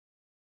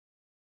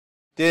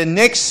The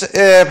next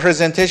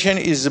presentation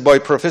is by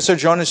Professor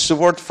John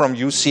Stewart from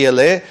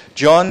UCLA.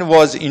 John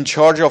was in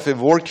charge of a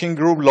working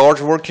group, large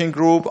working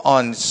group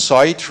on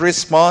site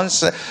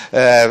response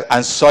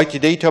and site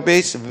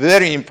database,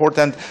 very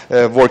important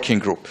working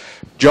group.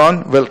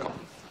 John, welcome.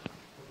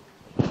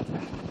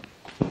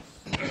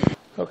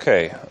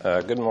 Okay,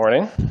 good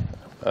morning.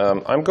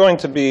 I'm going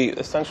to be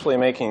essentially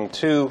making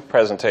two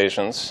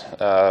presentations,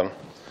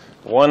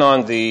 one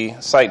on the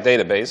site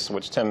database,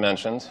 which Tim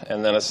mentioned,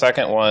 and then a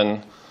second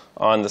one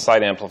on the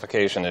site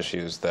amplification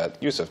issues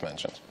that Yusuf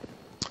mentioned.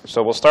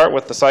 So we'll start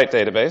with the site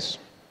database.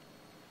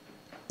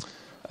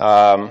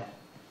 I'm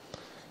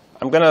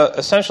going to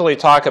essentially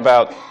talk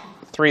about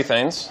three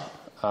things.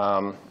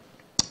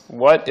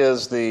 What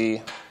is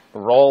the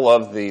role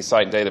of the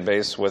site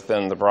database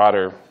within the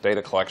broader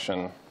data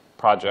collection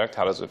project?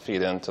 How does it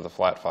feed into the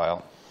flat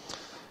file?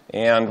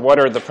 And what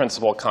are the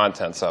principal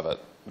contents of it?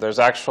 There's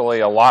actually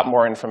a lot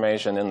more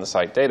information in the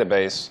site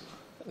database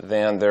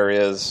than there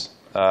is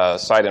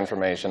site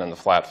information in the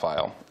flat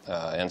file.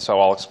 And so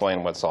I'll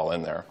explain what's all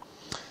in there.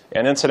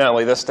 And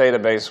incidentally, this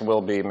database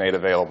will be made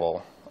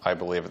available, I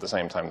believe, at the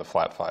same time the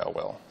flat file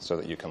will, so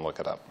that you can look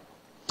it up.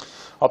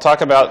 I'll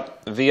talk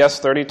about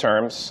VS30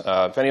 terms.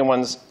 If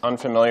anyone's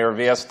unfamiliar,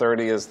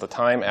 VS30 is the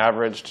time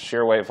averaged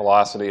shear wave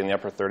velocity in the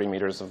upper 30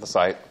 meters of the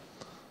site.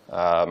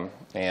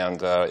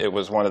 It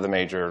was one of the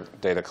major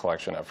data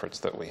collection efforts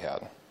that we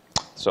had.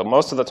 So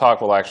most of the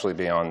talk will actually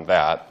be on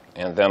that,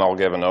 and then I'll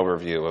give an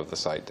overview of the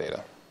site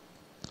data.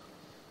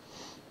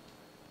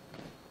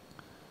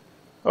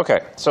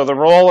 Okay, so the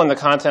role and the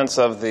contents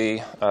of the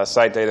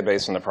site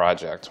database in the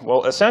project.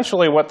 Well,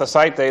 essentially what the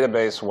site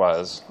database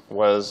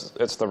was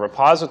it's the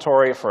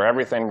repository for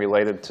everything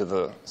related to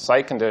the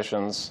site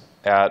conditions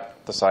at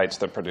the sites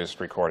that produced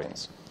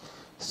recordings.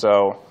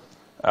 So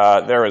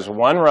there is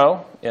one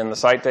row in the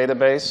site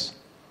database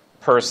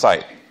per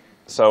site.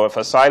 So if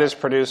a site has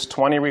produced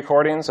 20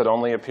 recordings, it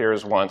only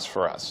appears once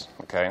for us.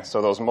 Okay?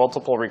 So those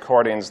multiple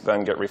recordings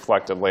then get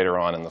reflected later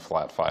on in the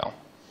flat file.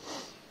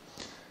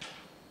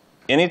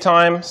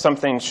 Anytime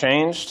something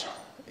changed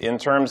in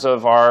terms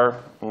of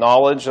our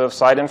knowledge of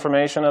site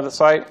information of the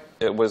site,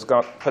 it was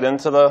put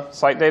into the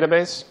site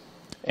database.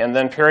 And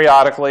then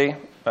periodically,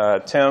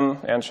 Tim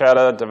and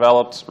Cheta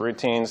developed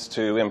routines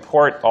to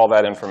import all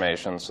that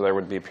information. So there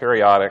would be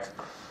periodic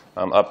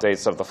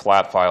updates of the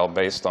flat file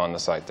based on the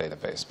site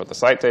database. But the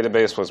site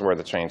database was where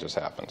the changes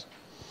happened.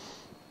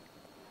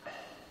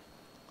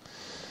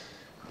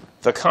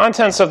 The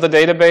contents of the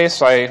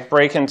database I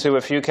break into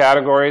a few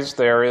categories.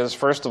 There is,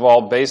 first of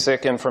all,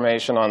 basic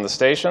information on the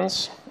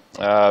stations.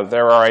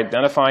 There are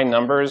identifying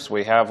numbers.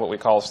 We have what we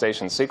call a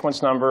station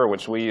sequence number,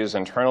 which we use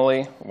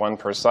internally, one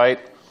per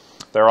site.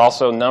 There are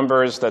also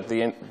numbers that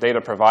the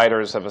data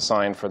providers have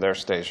assigned for their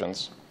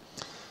stations.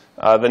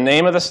 The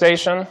name of the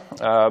station,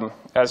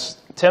 as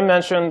Tim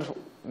mentioned,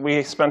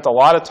 we spent a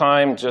lot of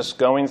time just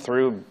going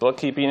through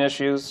bookkeeping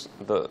issues.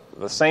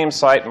 The same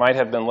site might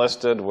have been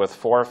listed with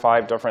 4 or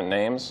 5 different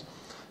names.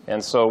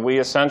 And so we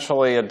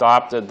essentially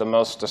adopted the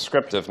most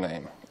descriptive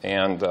name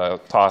and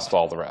tossed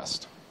all the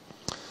rest.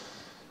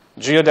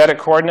 Geodetic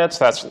coordinates,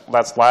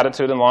 that's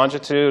latitude and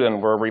longitude,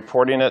 and we're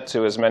reporting it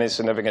to as many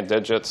significant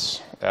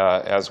digits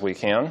as we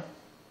can.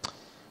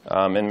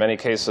 In many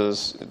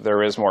cases,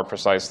 there is more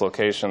precise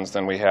locations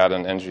than we had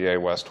in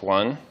NGA West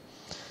 1.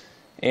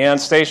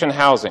 And station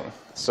housing.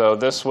 So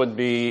this would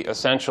be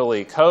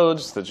essentially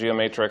codes, the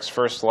geomatrix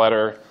first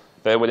letter,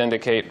 that would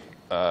indicate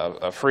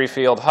a free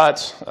field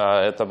hut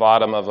at the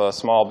bottom of a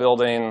small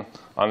building,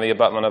 on the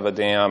abutment of a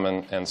dam,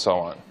 and so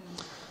on.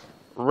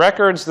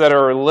 Records that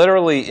are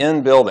literally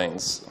in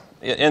buildings,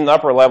 in the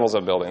upper levels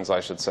of buildings, I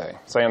should say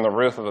on the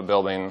roof of a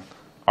building,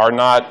 are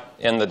not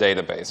in the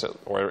database.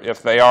 Or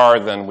if they are,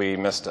 then we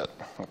missed it.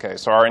 Okay,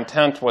 so our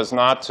intent was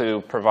not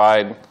to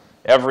provide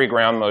every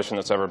ground motion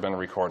that's ever been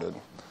recorded.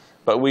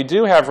 But we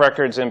do have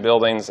records in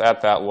buildings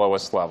at that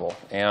lowest level.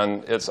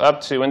 And it's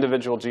up to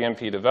individual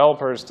GMP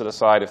developers to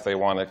decide if they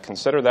want to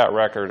consider that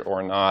record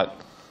or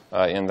not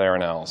in their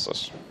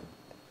analysis.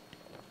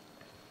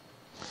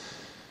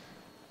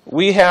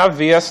 We have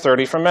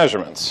VS30 for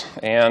measurements.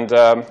 And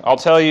I'll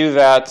tell you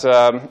that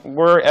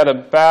we're at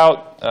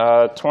about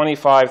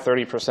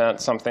 25–30%,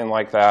 something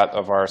like that,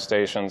 of our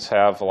stations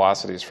have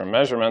velocities from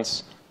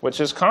measurements, which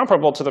is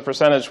comparable to the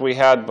percentage we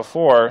had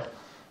before.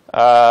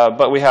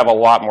 But we have a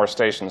lot more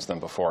stations than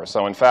before.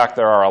 So in fact,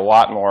 there are a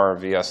lot more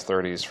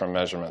VS30s from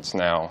measurements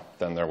now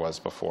than there was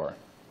before.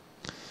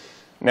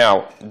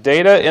 Now,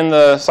 data in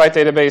the site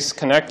database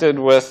connected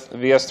with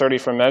VS30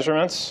 from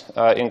measurements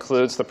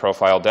includes the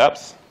profile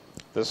depth.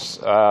 This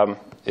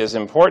is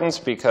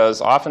important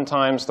because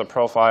oftentimes the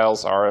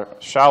profiles are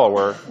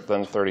shallower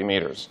than 30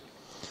 meters.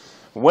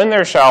 When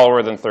they're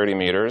shallower than 30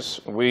 meters,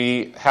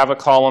 we have a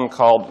column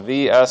called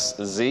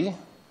VSZ,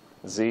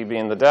 Z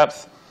being the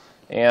depth.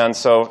 And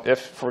so if,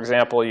 for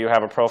example, you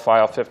have a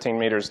profile 15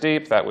 meters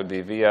deep, that would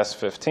be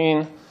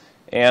VS15.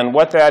 And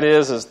what that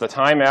is the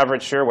time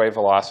average shear wave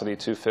velocity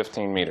to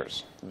 15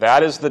 meters.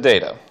 That is the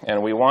data.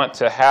 And we want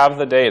to have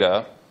the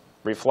data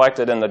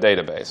reflected in the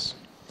database.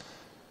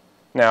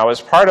 Now,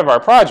 as part of our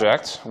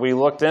project, we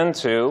looked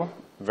into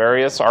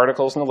various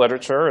articles in the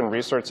literature and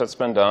research that's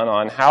been done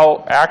on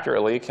how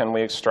accurately can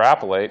we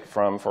extrapolate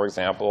from, for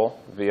example,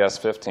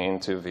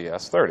 VS15 to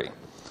VS30.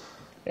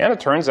 And it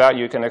turns out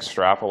you can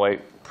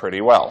extrapolate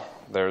pretty well.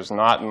 There's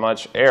not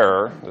much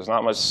error, there's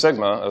not much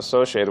sigma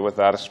associated with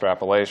that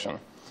extrapolation.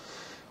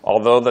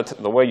 Although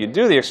the way you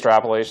do the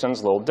extrapolation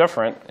is a little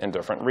different in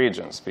different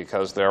regions,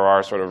 because there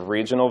are sort of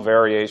regional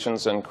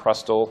variations in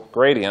crustal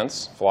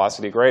gradients,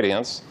 velocity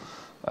gradients,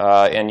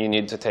 and you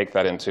need to take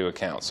that into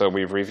account. So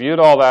we've reviewed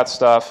all that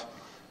stuff.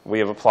 We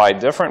have applied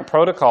different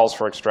protocols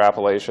for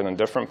extrapolation in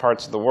different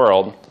parts of the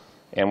world.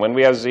 And when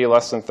we have z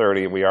less than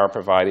 30, we are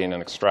providing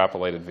an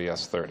extrapolated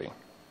VS30.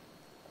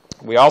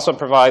 We also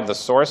provide the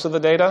source of the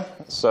data.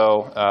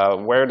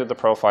 So where did the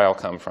profile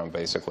come from,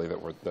 basically,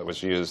 that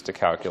was used to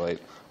calculate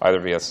either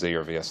VSZ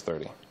or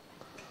VS30?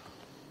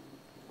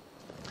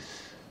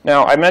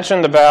 Now, I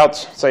mentioned about,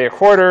 say, a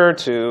quarter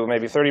to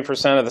maybe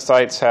 30% of the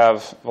sites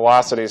have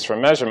velocities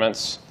from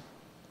measurements.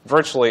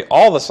 Virtually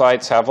all the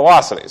sites have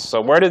velocities.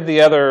 So where did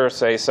the other,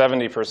 say,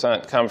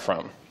 70% come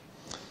from?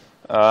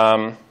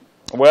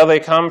 Well, they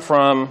come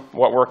from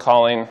what we're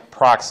calling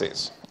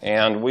proxies.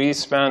 And we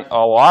spent a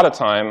lot of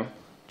time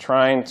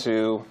trying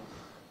to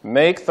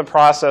make the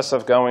process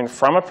of going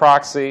from a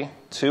proxy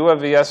to a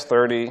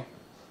VS30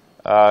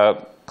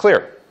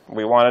 clear.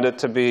 We wanted it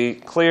to be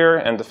clear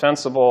and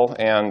defensible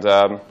and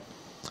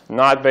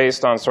not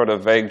based on sort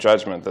of vague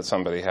judgment that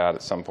somebody had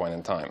at some point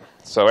in time.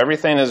 So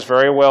everything is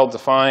very well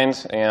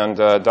defined and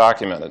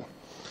documented.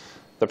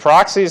 The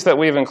proxies that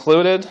we've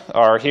included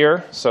are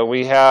here. So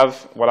we have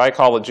what I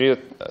call a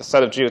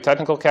set of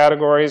geotechnical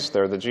categories.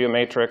 They're the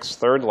geomatrix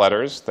third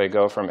letters. They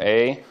go from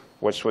A,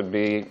 which would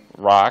be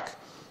rock,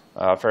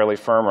 fairly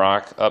firm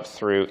rock, up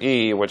through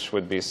E, which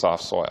would be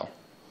soft soil.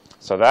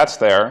 So that's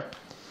there.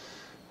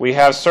 We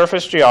have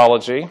surface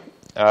geology.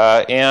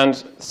 And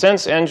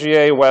since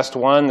NGA West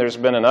 1, there's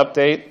been an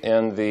update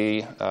in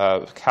the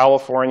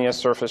California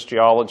surface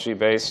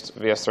geology-based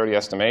VS30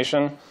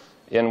 estimation,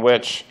 in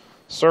which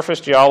surface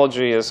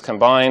geology is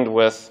combined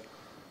with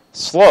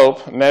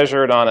slope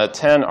measured on a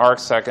 10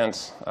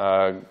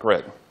 arcsecond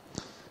grid.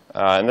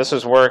 And this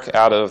is work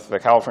out of the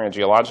California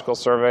Geological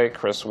Survey,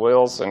 Chris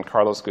Wills and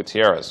Carlos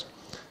Gutierrez.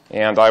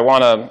 And I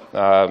want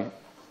to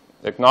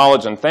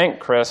acknowledge and thank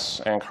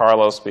Chris and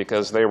Carlos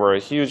because they were a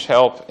huge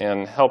help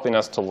in helping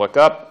us to look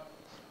up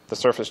the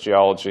surface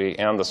geology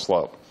and the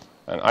slope.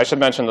 And I should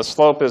mention the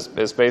slope is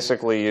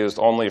basically used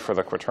only for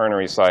the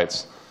quaternary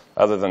sites.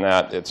 Other than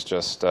that, it's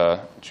just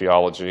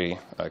geology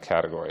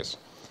categories.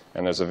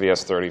 And there's a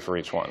VS30 for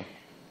each one.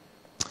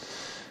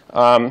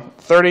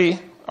 30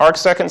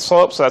 arcsecond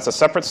slope, so that's a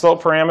separate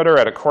slope parameter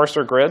at a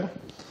coarser grid.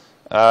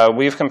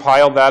 We've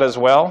compiled that as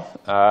well.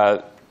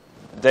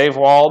 Dave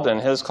Wald and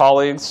his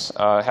colleagues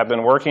have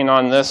been working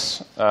on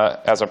this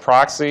as a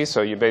proxy.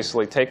 So you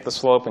basically take the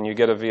slope and you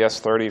get a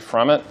VS30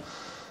 from it.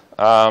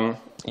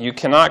 You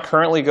cannot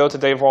currently go to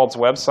Dave Wald's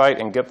website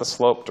and get the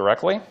slope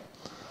directly.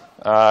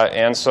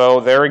 And so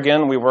there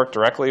again, we work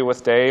directly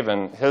with Dave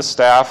and his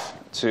staff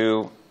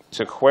to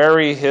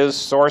query his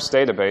source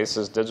database,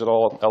 his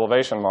digital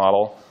elevation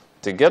model,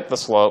 to get the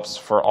slopes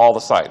for all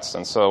the sites.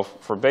 And so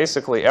for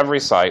basically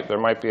every site, there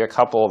might be a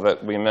couple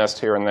that we missed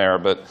here and there,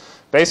 but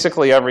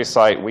basically every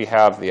site, we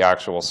have the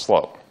actual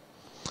slope.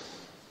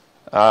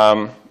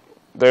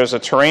 There's a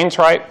terrain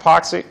type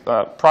proxy.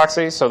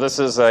 So this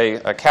is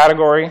a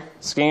category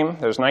scheme.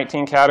 There's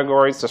 19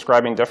 categories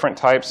describing different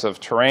types of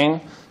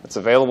terrain. It's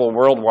available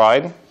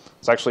worldwide.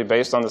 It's actually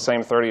based on the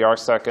same 30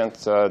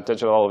 arcsecond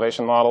digital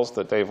elevation models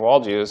that Dave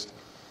Wald used.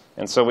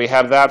 And so we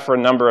have that for a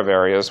number of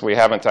areas. We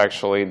haven't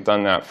actually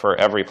done that for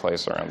every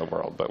place around the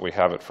world, but we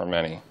have it for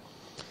many.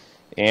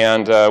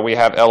 And we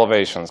have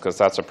elevations, because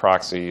that's a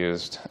proxy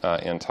used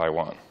in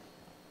Taiwan.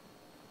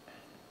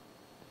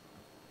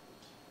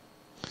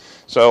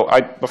 So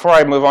before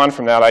I move on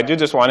from that, I do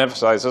just want to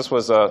emphasize this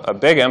was a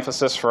big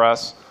emphasis for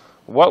us.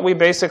 What we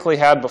basically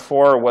had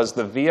before was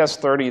the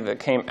VS30 that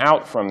came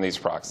out from these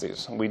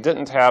proxies. We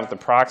didn't have the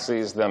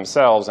proxies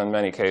themselves in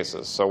many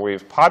cases. So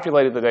we've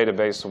populated the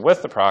database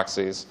with the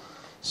proxies.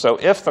 So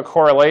if the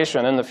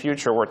correlation in the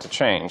future were to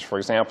change, for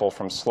example,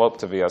 from slope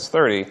to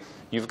VS30,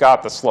 you've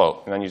got the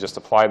slope. And then you just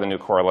apply the new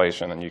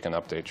correlation, and you can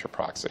update your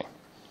proxy.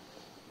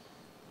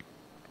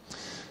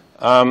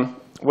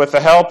 With the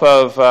help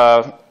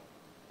of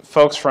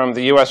folks from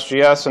the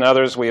USGS and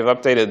others, we have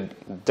updated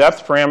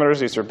depth parameters.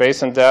 These are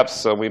basin depths.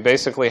 So we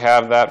basically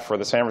have that for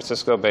the San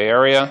Francisco Bay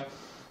Area,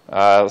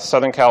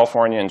 Southern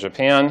California, and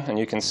Japan. And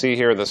you can see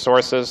here the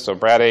sources. So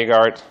Brad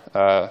Agart,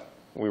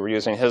 we were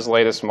using his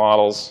latest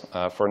models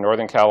for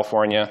Northern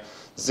California.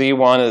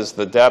 Z1 is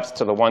the depth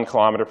to the 1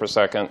 kilometer per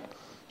second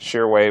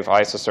shear wave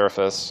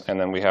isosurface. And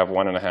then we have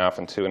 1.5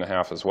 and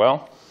 2.5 as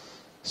well.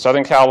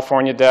 Southern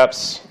California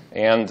depths.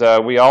 And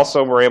we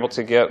also were able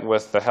to get,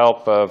 with the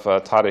help of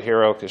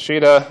Tadahiro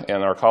Kishida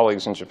and our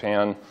colleagues in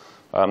Japan,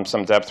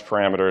 some depth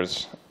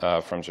parameters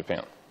from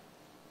Japan.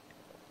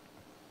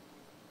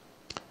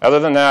 Other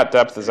than that,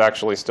 depth is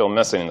actually still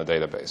missing in the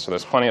database. So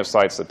there's plenty of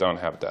sites that don't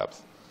have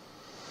depth.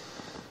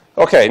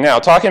 Okay, now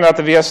talking about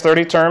the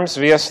VS30 terms,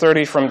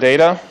 VS30 from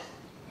data.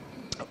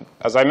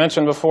 As I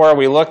mentioned before,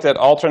 we looked at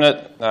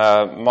alternate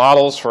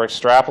models for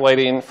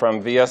extrapolating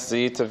from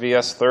VSZ to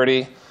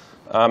VS30.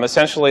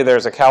 Essentially,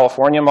 there's a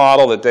California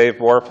model that Dave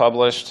Bohr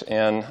published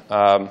in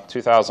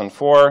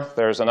 2004.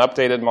 There's an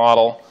updated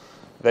model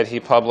that he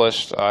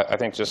published, I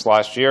think, just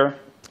last year,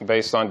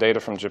 based on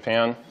data from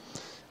Japan.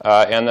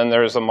 And then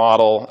there's a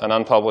model, an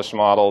unpublished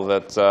model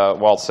that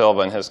Walt Silva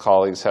and his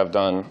colleagues have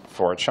done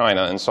for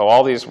China. And so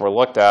all these were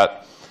looked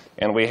at,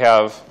 and we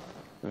have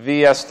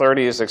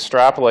VS30s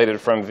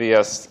extrapolated from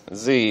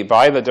VSZ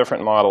by the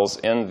different models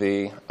in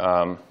the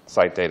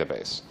site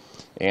database.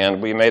 And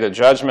we made a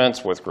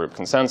judgment with group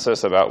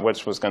consensus about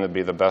which was going to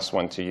be the best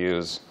one to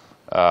use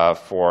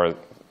for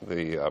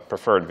the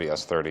preferred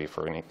VS30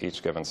 for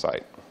each given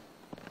site.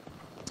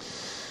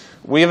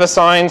 We've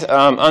assigned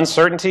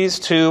uncertainties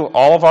to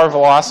all of our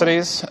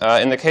velocities.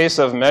 In the case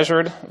of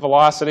measured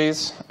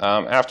velocities,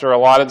 after a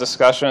lot of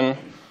discussion,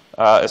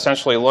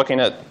 essentially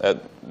looking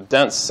at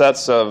dense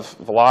sets of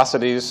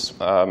velocities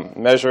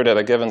measured at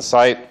a given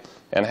site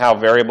and how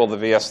variable the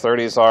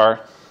VS30s are,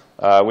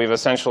 we've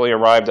essentially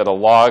arrived at a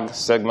log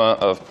sigma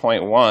of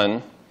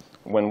 0.1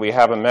 when we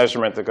have a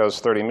measurement that goes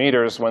 30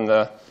 meters. When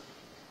the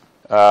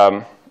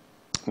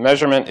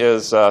measurement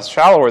is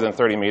shallower than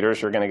 30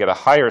 meters, you're going to get a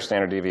higher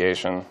standard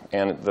deviation,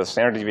 and the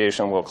standard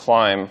deviation will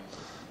climb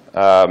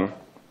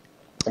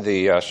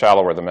the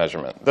shallower the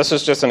measurement. This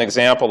is just an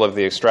example of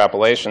the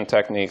extrapolation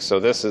technique.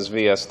 So this is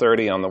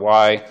VS30 on the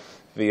Y,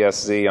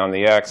 VSZ on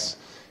the X,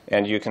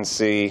 and you can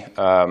see,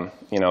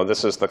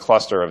 this is the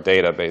cluster of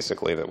data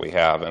basically that we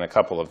have and a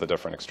couple of the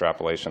different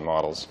extrapolation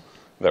models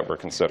that were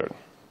considered.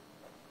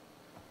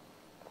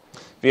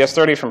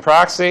 VS30 from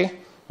proxy,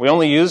 we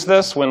only use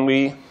this when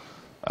we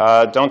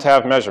don't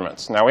have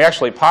measurements. Now, we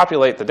actually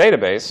populate the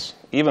database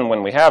even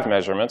when we have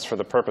measurements for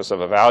the purpose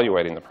of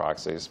evaluating the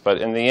proxies.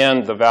 But in the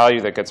end, the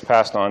value that gets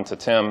passed on to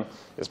Tim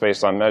is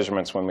based on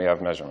measurements when we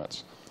have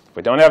measurements. If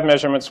we don't have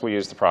measurements, we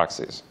use the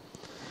proxies.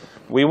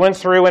 We went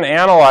through and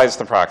analyzed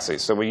the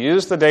proxies. So we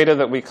used the data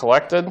that we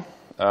collected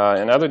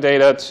and other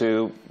data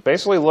to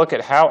basically look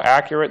at how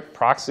accurate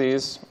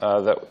proxies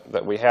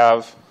that we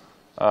have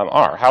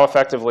are. How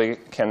effectively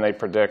can they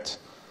predict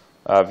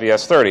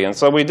VS30. And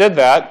so we did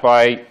that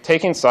by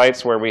taking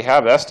sites where we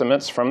have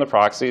estimates from the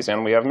proxies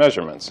and we have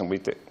measurements. And we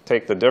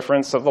take the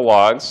difference of the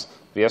logs,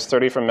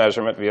 VS30 from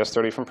measurement,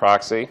 VS30 from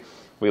proxy.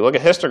 We look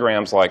at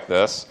histograms like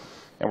this,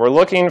 and we're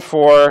looking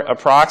for a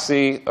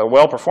proxy, a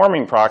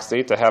well-performing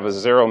proxy, to have a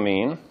zero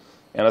mean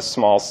and a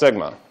small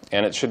sigma.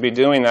 And it should be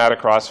doing that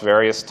across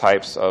various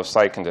types of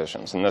site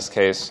conditions, in this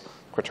case,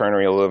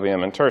 quaternary,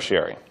 alluvium, and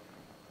tertiary.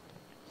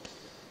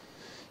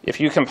 If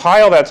you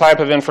compile that type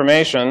of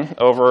information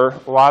over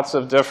lots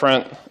of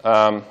different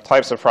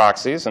types of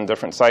proxies and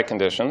different site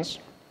conditions,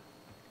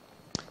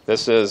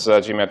 this is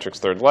geometric's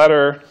third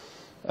letter.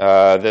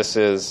 This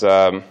is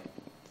third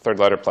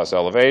letter plus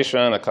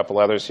elevation, a couple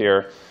others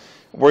here.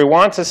 We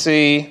want to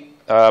see,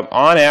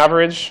 on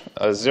average,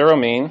 a zero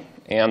mean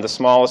and the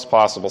smallest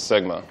possible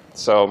sigma.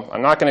 So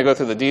I'm not going to go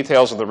through the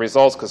details of the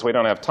results because we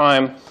don't have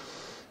time.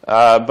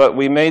 But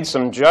we made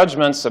some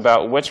judgments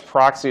about which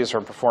proxies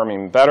are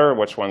performing better,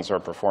 which ones are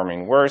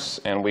performing worse,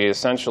 and we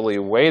essentially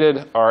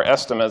weighted our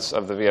estimates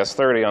of the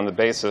VS30 on the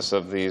basis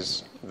of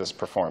this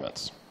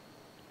performance,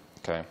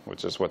 okay,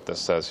 which is what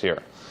this says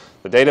here.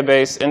 The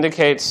database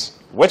indicates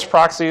which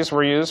proxies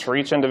were used for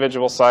each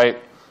individual site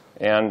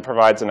and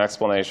provides an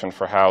explanation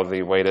for how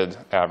the weighted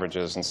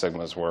averages and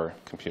sigmas were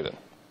computed.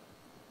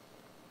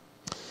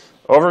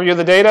 Overview of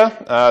the data.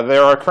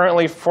 There are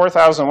currently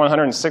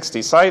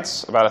 4,160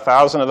 sites. About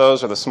 1,000 of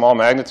those are the small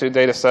magnitude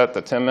data set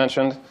that Tim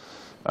mentioned.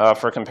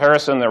 For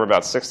comparison, there were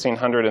about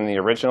 1,600 in the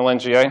original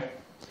NGA.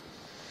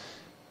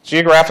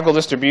 Geographical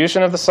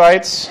distribution of the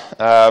sites.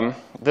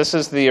 This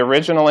is the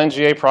original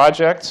NGA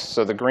project.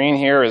 So the green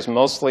here is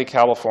mostly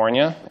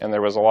California, and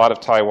there was a lot of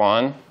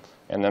Taiwan,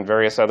 and then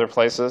various other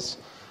places.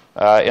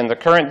 In the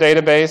current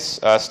database,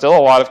 still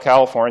a lot of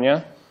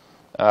California.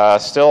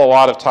 Still a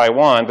lot of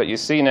Taiwan, but you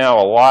see now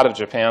a lot of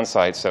Japan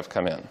sites have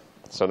come in.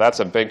 So that's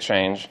a big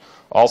change.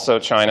 Also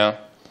China,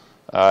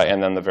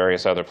 and then the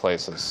various other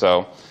places.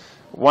 So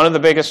one of the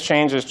biggest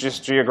changes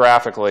just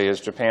geographically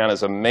is Japan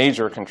is a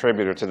major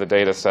contributor to the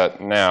data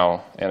set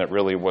now, and it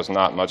really was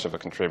not much of a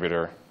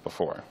contributor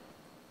before.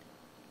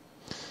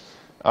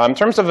 In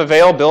terms of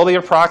availability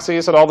of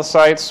proxies at all the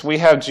sites, we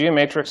have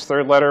geomatrix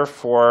third letter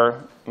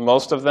for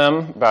most of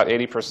them, about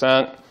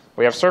 80%.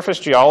 We have surface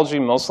geology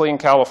mostly in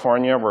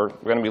California. We're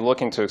going to be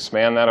looking to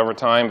expand that over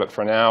time, but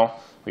for now,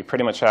 we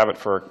pretty much have it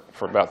for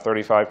about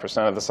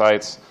 35% of the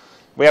sites.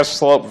 We have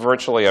slope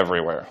virtually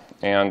everywhere.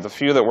 And the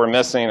few that we're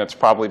missing, it's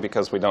probably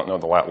because we don't know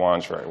the lat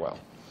longe very well.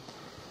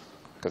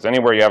 Because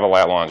anywhere you have a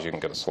lat longe, you can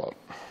get a slope.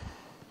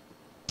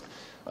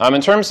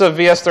 In terms of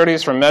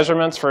VS30s from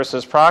measurements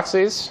versus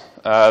proxies,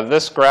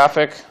 this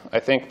graphic, I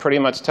think, pretty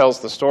much tells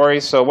the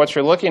story. So what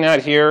you're looking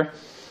at here,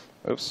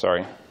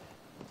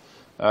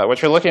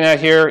 what you're looking at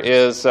here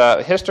is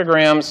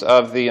histograms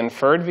of the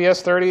inferred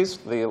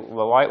VS30s, the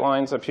light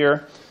lines up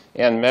here.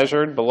 and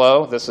measured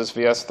below. This is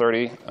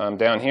VS30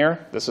 down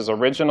here. This is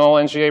original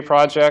NGA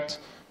project,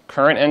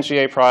 current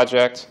NGA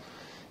project.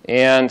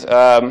 And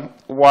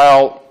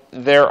while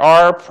there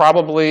are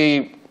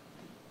probably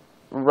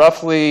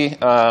roughly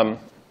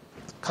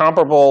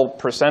comparable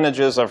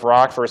percentages of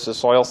rock versus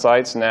soil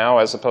sites now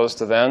as opposed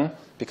to then,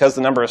 because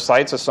the number of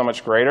sites is so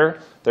much greater,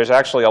 there's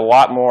actually a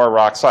lot more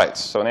rock sites.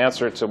 So in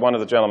answer to one of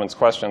the gentleman's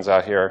questions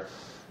out here,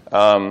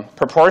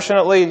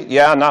 proportionately,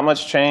 yeah, not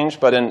much change,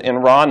 but in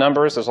raw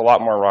numbers, there's a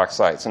lot more rock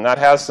sites. And that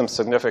has some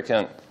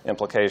significant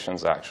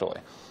implications,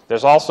 actually.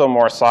 There's also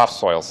more soft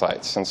soil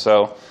sites. And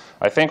so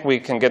I think we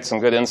can get some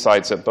good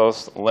insights at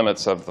both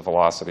limits of the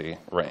velocity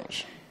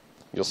range.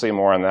 You'll see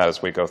more on that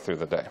as we go through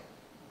the day.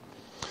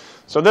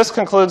 So this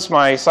concludes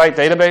my site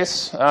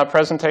database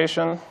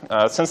presentation.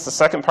 Since the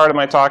second part of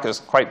my talk is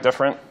quite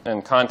different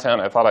in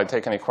content, I thought I'd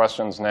take any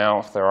questions now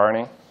if there are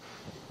any.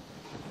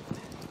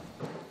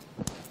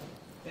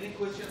 Any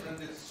question on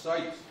the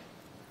site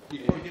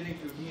before getting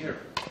to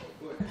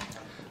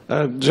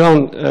NEHRP?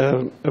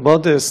 John,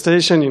 about the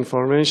station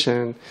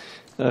information,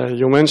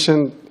 you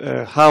mentioned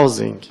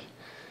housing.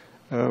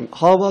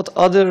 How about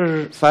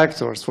other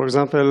factors? For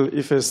example,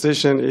 if a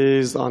station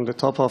is on the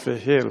top of a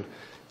hill,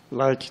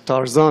 like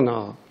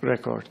Tarzana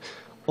record,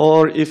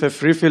 or if a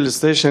free field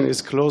station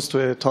is close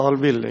to a tall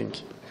building.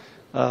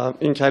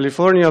 In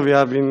California, we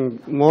have been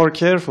more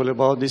careful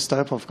about this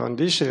type of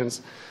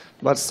conditions,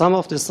 but some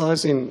of the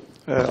sites in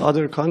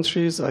other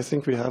countries, I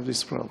think we have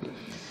this problem.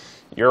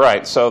 You're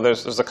right. So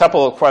there's a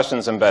couple of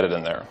questions embedded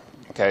in there.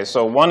 Okay,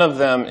 so one of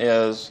them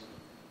is,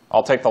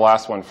 I'll take the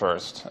last one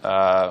first.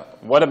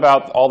 What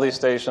about all these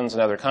stations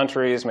in other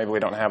countries? Maybe we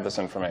don't have this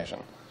information.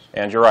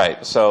 And you're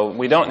right. So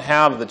we don't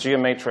have the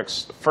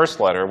geomatrix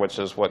first letter, which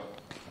is what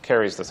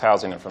carries this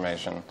housing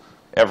information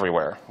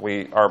everywhere.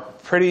 We are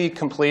pretty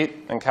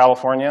complete in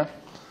California.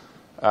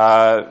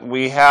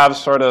 We have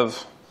sort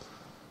of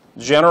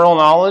general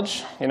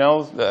knowledge. You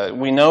know,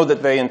 we know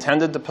that they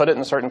intended to put it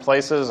in certain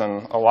places,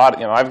 and a lot.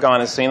 You know, I've gone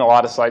and seen a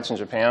lot of sites in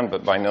Japan,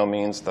 but by no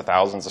means the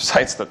thousands of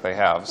sites that they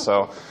have.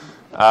 So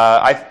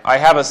I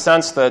have a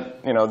sense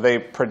that they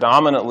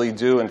predominantly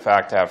do, in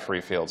fact, have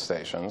free field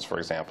stations. For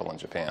example, in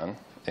Japan.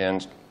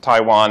 In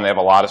Taiwan, they have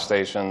a lot of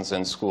stations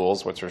in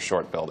schools, which are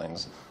short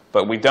buildings.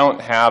 But we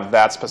don't have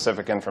that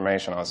specific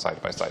information on a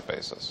site-by-site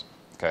basis.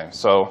 Okay,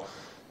 so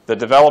the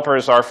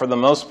developers are, for the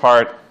most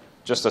part,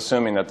 just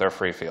assuming that they're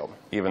free field,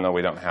 even though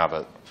we don't have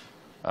it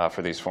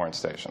for these foreign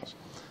stations.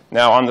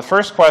 Now, on the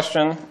first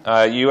question,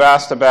 you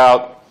asked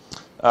about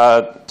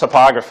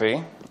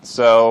topography.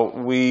 So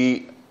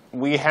we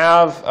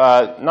have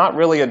not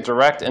really a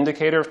direct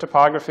indicator of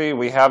topography.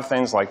 We have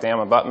things like dam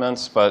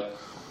abutments, but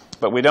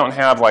we don't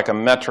have like a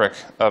metric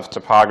of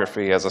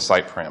topography as a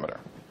site parameter.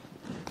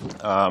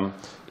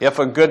 If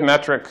a good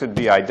metric could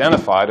be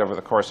identified over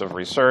the course of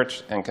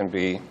research and can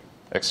be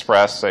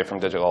expressed, say, from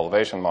digital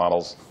elevation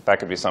models, that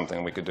could be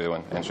something we could do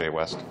in NJ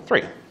West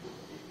 3.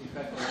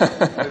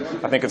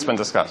 I think it's been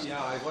discussed. Yeah,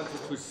 I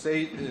wanted to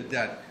say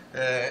that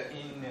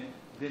in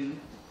the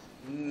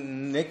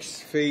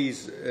next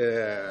phase,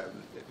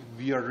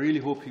 we are really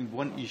hoping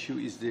one issue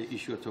is the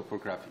issue of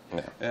topography.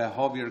 Yeah.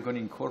 How we are going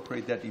to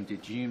incorporate that into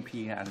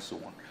GMP and so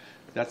on.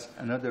 That's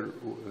another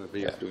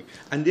way of doing.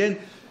 And then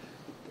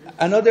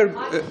another.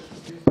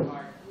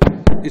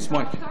 It's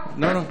mic.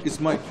 No, it's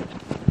mic.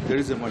 There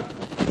is a mic.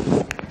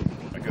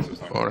 I guess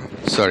it's not. Or,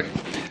 sorry.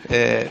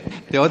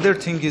 The other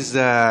thing is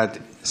that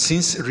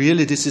since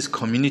really this is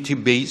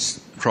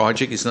community-based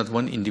project, it's not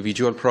one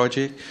individual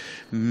project,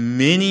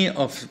 many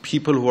of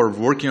people who are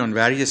working on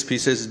various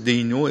pieces,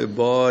 they know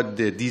about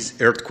these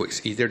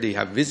earthquakes. Either they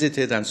have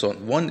visited and so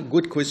on. One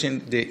good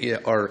question, they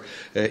are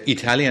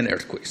Italian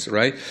earthquakes,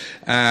 right?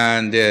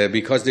 And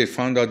because they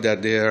found out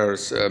that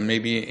there's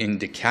maybe in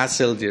the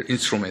castle, their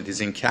instrument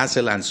is in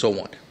castle and so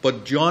on.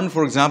 But John,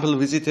 for example,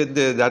 visited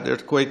that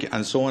earthquake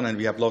and so on, and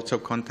we have lots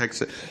of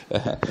contacts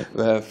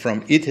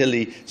from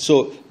Italy.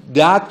 So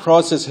that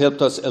process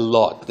helped us a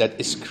lot,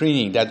 that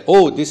screening, that,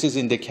 oh, this is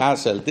in the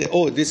castle,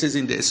 this is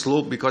in the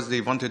slope because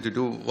they wanted to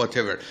do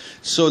whatever.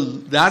 So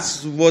that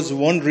was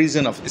one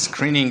reason of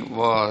screening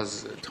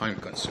was time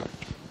consuming.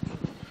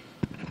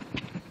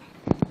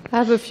 I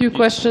have a few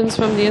questions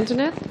from the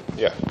internet.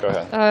 Yeah, go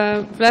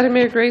ahead.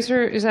 Vladimir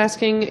Grazer is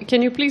asking,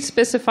 can you please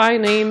specify,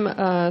 name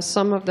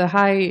some of the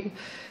high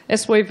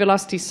S-wave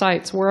velocity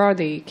sites? Where are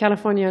they?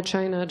 California,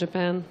 China,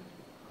 Japan?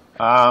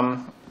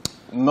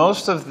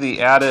 Most of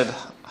the added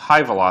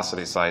high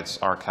velocity sites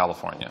are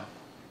California.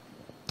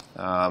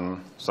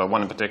 So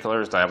one in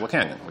particular is Diablo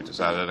Canyon. We just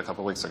added it a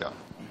couple weeks ago.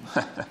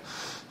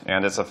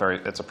 And it's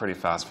a pretty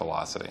fast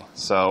velocity.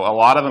 So a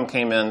lot of them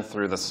came in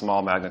through the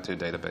small magnitude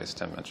database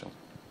Tim mentioned.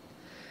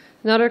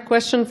 Another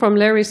question from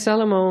Larry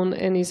Salomon,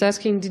 and he's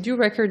asking, did you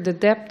record the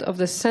depth of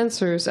the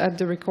sensors at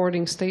the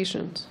recording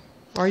stations?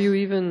 Are you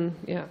even,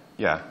 yeah.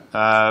 Yeah.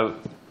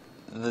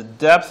 The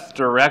depth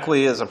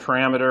directly is a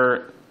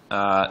parameter,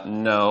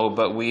 no,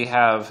 but we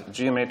have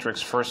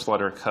geomatrix first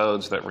letter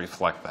codes that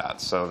reflect that.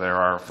 So there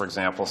are, for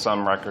example,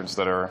 some records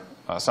that are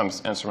some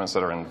instruments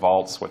that are in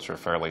vaults, which are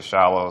fairly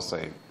shallow,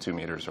 say 2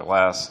 meters or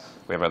less.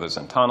 We have others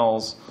in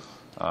tunnels.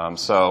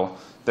 So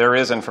there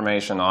is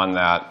information on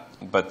that,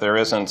 but there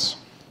isn't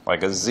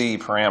like a Z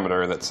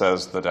parameter that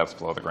says the depth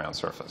below the ground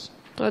surface.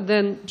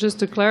 Then, just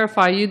to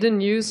clarify, you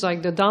didn't use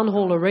like the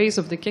downhole arrays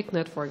of the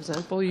kicknet, for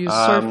example. You used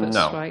surface,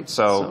 no. right?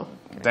 So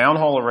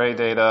downhole array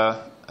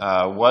data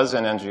was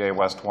in NGA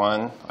West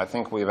 1. I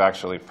think we've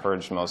actually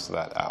purged most of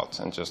that out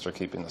and just are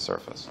keeping the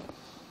surface.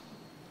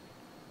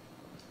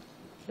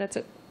 That's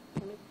it.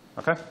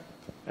 Okay.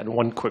 And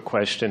one quick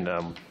question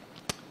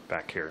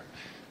back here.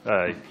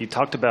 You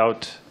talked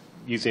about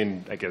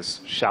using, I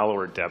guess,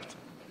 shallower depth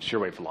shear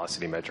wave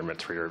velocity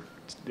measurements for your,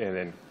 and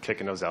then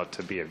kicking those out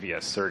to be a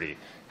VS30.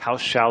 How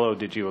shallow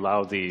did you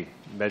allow the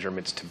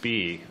measurements to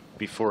be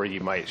before you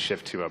might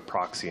shift to a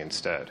proxy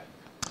instead?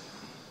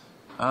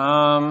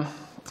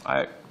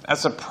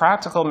 As a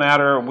practical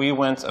matter, we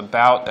went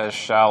about as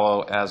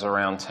shallow as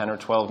around 10 or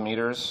 12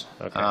 meters.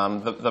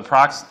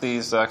 Okay.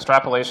 These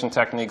extrapolation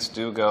techniques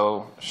do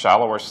go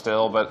shallower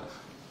still, but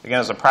again,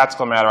 as a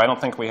practical matter, I don't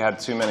think we had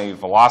too many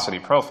velocity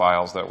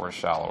profiles that were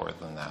shallower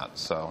than that.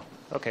 So.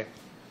 Okay.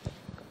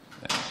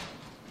 Yeah.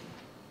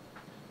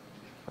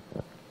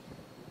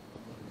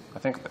 I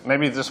think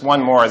maybe just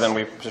one more, then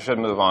we should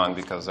move on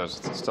because there's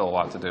still a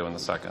lot to do in the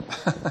second.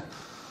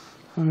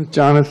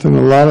 Jonathan,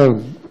 a lot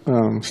of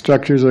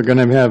structures are going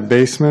to have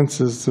basements.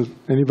 Has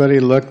anybody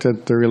looked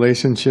at the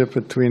relationship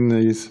between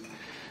these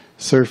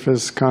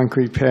surface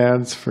concrete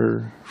pads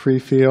for free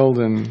field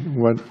and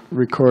what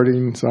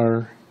recordings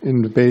are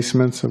in the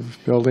basements of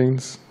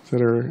buildings that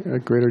are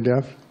at greater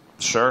depth?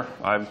 Sure.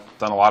 I've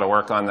done a lot of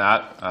work on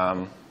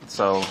that.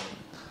 So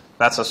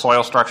that's a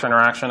soil structure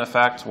interaction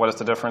effect. What is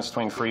the difference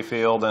between free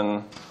field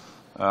and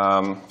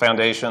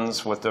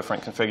foundations with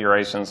different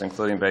configurations,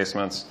 including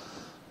basements?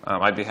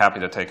 I'd be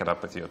happy to take it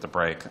up with you at the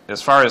break.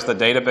 As far as the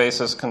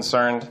database is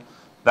concerned,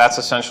 that's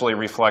essentially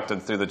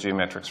reflected through the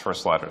geometrics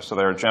first letter. So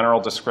there are general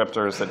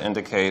descriptors that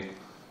indicate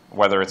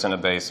whether it's in a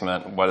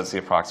basement, what is the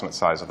approximate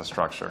size of the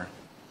structure.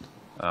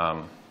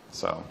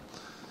 So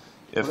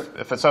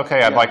if it's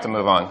okay, I'd like to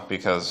move on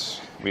because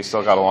we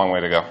still got a long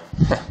way to go.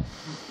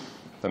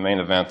 The main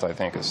event, I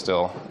think, is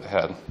still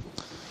ahead.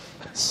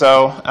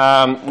 So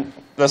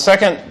the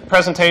second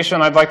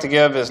presentation I'd like to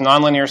give is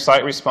nonlinear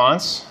site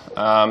response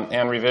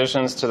and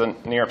revisions to the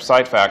NEHRP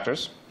site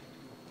factors.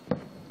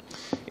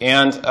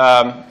 And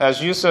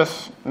as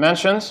Yusuf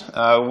mentioned,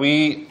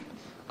 we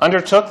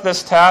undertook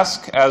this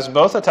task as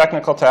both a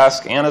technical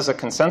task and as a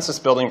consensus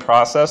building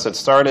process. It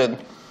started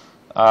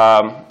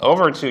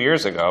over 2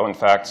 years ago, in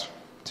fact,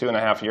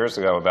 2.5 years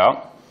ago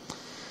about.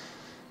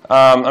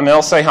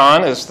 Emil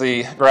Seyhan is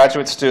the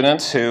graduate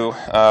student who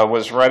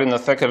was right in the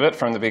thick of it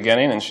from the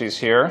beginning, and she's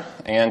here.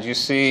 And you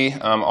see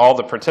all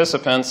the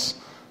participants.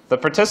 The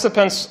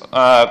participants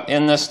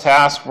in this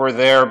task were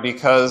there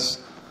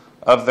because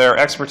of their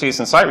expertise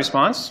in site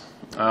response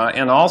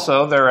and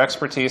also their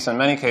expertise in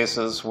many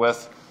cases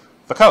with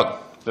the code,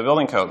 the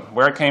building code,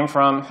 where it came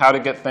from, how to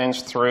get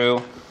things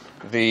through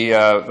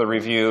the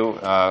review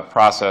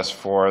process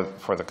for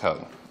the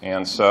code.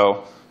 And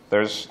so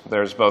there's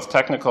both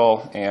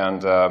technical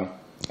and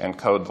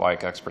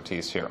code-like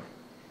expertise here.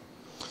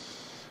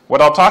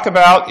 What I'll talk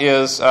about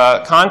is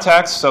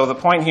context. So the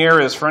point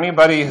here is for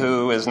anybody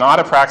who is not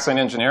a practicing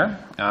engineer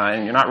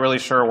and you're not really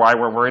sure why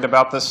we're worried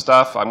about this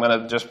stuff, I'm going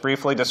to just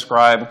briefly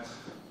describe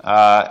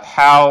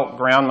how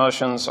ground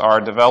motions are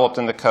developed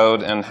in the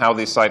code and how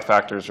these site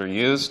factors are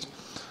used.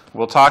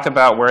 We'll talk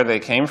about where they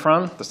came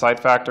from, the site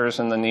factors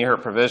and the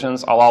NEHRP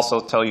provisions. I'll also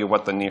tell you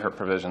what the NEHRP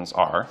provisions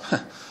are,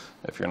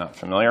 if you're not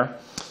familiar.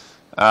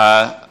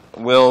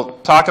 We'll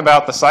talk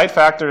about the site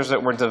factors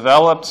that were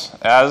developed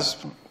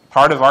as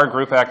part of our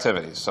group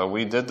activities. So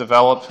we did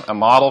develop a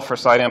model for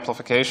site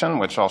amplification,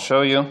 which I'll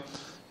show you.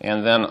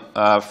 And then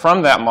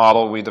from that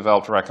model, we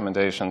developed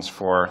recommendations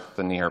for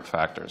the NEHRP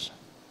factors.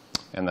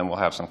 And then we'll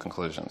have some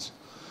conclusions.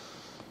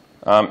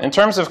 In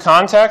terms of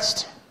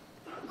context,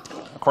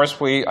 of course,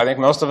 I think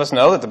most of us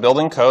know that the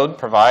building code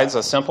provides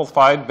a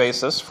simplified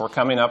basis for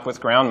coming up with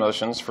ground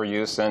motions for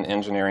use in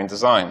engineering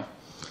design.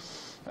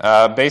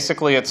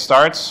 Basically, it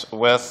starts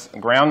with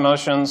ground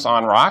motions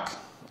on rock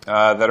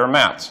that are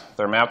mapped.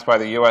 They're mapped by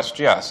the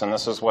USGS, and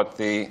this is what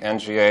the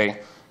NGA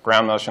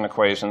ground motion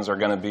equations are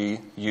going to be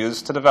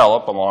used to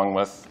develop along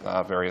with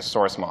various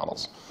source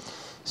models.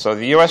 So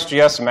the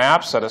USGS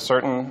maps at a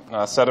certain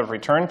set of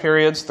return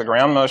periods the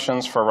ground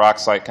motions for rock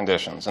site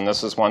conditions, and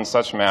this is one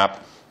such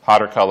map,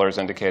 hotter colors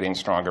indicating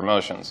stronger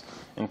motions.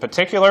 In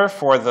particular,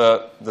 for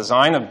the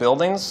design of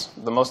buildings,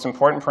 the most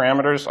important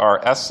parameters are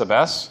S sub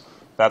S.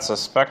 That's a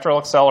spectral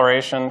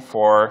acceleration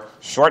for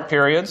short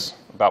periods,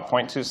 about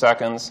 0.2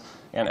 seconds,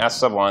 and S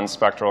sub 1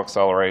 spectral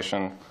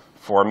acceleration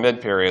for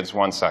mid periods,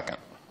 1 second.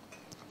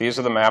 These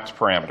are the mapped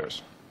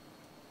parameters.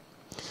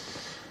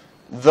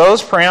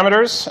 Those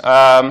parameters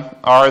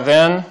are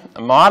then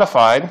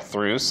modified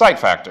through site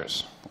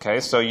factors. Okay,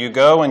 so you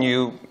go and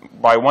you,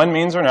 by one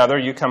means or another,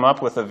 you come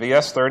up with a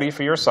VS30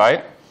 for your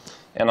site,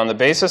 and on the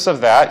basis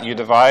of that, you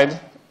divide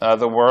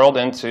the world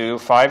into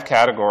 5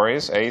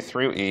 categories, A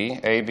through E,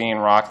 A being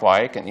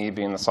rock-like and E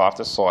being the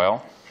softest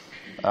soil.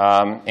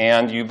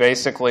 And you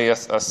basically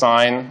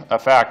assign a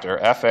factor,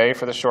 FA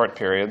for the short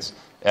periods,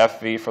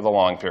 FV for the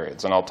long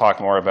periods. And I'll talk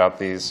more about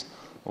these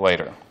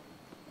later.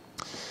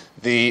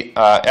 The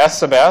S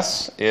sub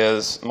S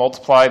is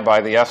multiplied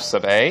by the F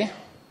sub A.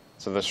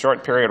 So the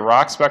short period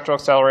rock spectral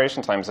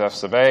acceleration times F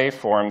sub A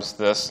forms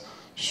this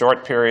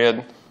short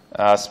period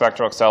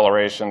spectral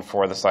acceleration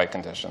for the site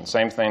condition.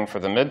 Same thing for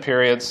the mid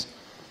periods.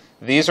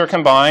 These are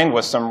combined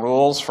with some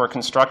rules for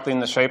constructing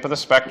the shape of the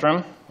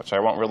spectrum, which I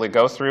won't really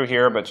go through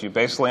here, but you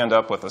basically end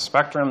up with a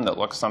spectrum that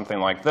looks something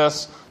like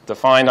this,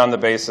 defined on the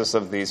basis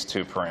of these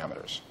 2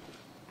 parameters.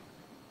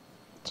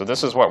 So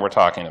this is what we're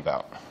talking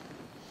about.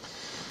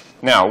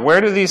 Now,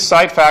 where do these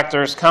site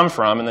factors come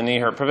from in the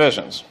NEHRP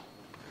provisions?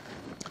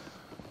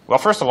 Well,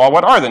 first of all,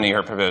 what are the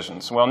NEHRP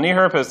provisions? Well,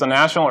 NEHRP is the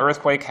National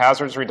Earthquake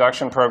Hazards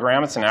Reduction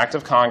Program. It's an act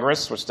of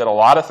Congress which did a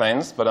lot of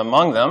things, but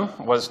among them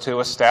was to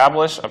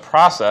establish a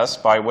process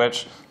by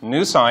which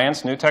new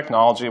science, new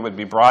technology would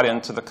be brought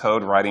into the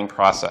code writing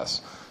process.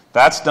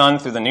 That's done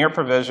through the NEHRP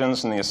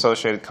provisions and the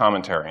associated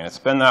commentary, and it's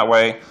been that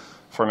way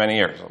for many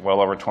years,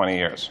 well over 20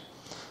 years.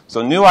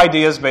 So new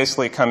ideas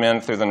basically come in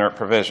through the NEHRP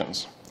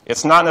provisions.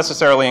 It's not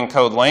necessarily in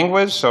code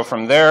language, so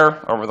from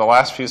there, over the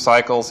last few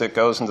cycles, it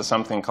goes into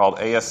something called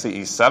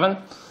ASCE 7.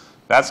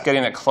 That's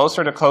getting it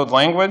closer to code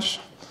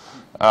language.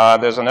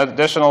 There's an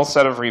additional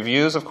set of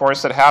reviews, of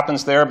course, that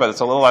happens there, but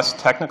it's a little less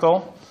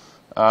technical.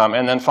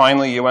 And then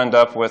finally, you end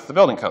up with the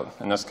building code,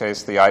 in this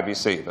case, the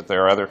IBC, but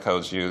there are other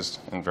codes used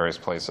in various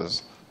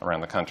places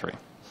around the country.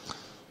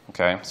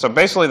 Okay, so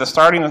basically, the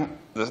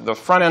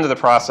front end of the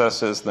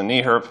process is the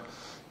NEHRP.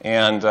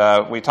 And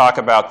we talk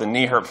about the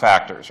NEHRP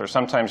factors, or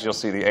sometimes you'll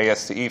see the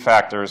ASCE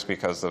factors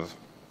because of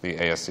the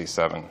ASC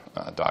 7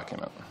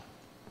 document.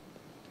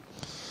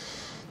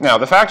 Now,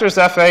 the factors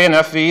FA and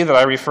FV that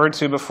I referred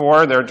to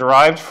before, they're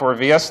derived for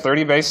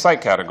VS30-based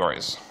site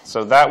categories.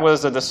 So that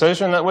was a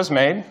decision that was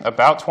made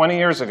about 20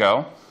 years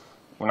ago.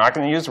 We're not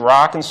going to use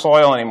rock and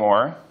soil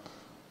anymore,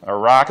 or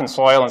rock and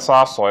soil and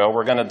soft soil.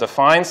 We're going to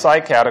define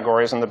site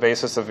categories on the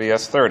basis of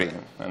VS30.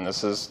 And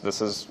this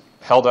is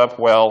held up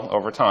well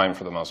over time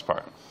for the most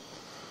part.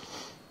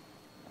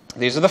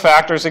 These are the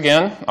factors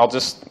again. I'll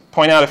just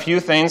point out a few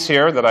things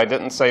here that I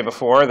didn't say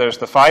before. There's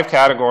the 5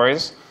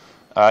 categories,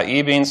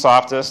 E being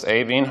softest,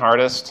 A being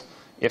hardest.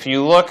 If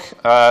you look,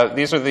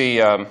 these are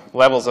the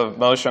levels of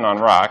motion on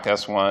rock,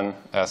 S1,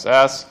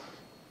 SS.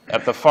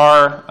 At the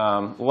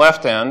far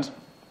left end,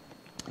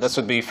 this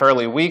would be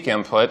fairly weak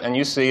input, and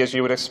you see, as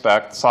you would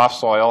expect, soft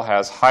soil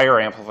has higher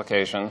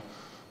amplification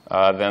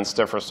than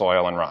stiffer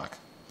soil and rock.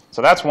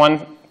 So that's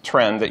one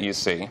trend that you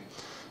see.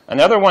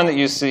 Another one that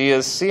you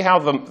see how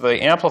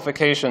the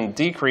amplification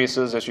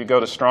decreases as you go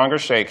to stronger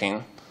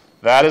shaking.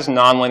 That is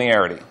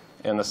nonlinearity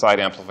in the site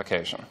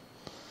amplification.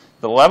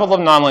 The level of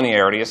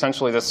nonlinearity,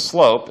 essentially the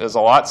slope, is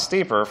a lot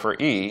steeper for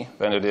E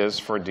than it is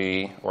for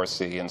D or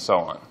C and so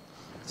on.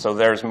 So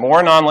there's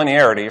more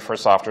nonlinearity for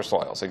softer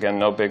soils. Again,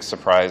 no big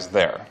surprise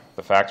there.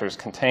 The factors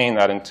contain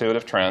that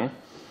intuitive trend.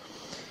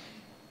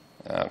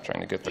 I'm trying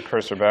to get the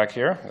cursor back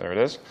here. There it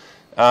is.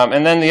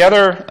 And then the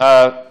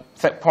other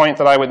point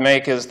that I would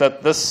make is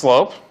that this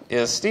slope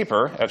is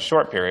steeper at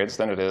short periods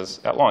than it is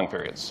at long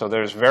periods. So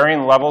there's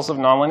varying levels of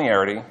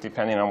nonlinearity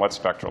depending on what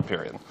spectral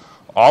period.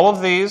 All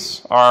of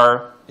these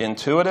are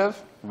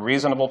intuitive,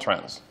 reasonable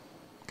trends.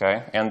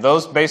 Okay? And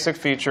those basic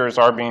features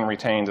are being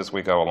retained as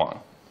we go along.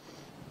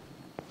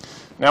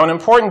 Now, an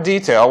important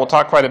detail, we'll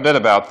talk quite a bit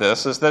about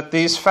this, is that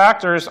these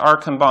factors are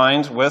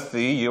combined with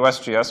the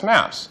USGS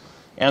maps.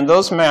 And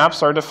those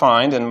maps are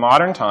defined in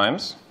modern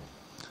times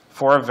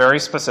for a very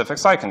specific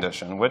site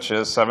condition, which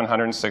is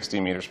 760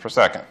 meters per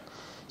second.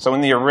 So in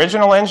the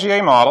original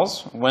NGA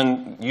models,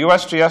 when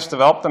USGS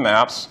developed the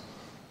maps,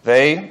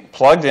 they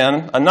plugged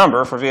in a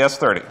number for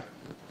VS30.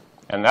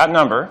 And that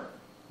number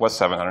was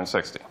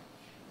 760.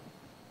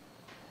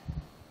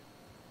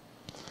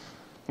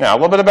 Now, a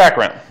little bit of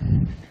background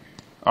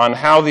on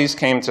how these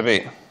came to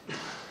be.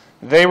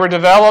 They were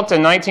developed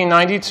in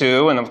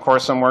 1992, and of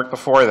course some work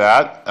before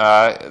that.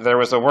 There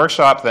was a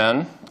workshop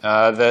then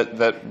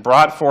that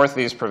brought forth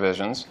these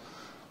provisions,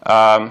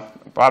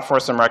 brought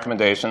forth some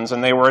recommendations,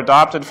 and they were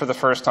adopted for the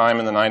first time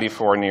in the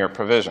 94 NEHRP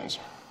provisions.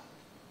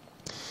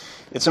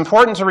 It's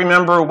important to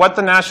remember what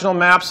the national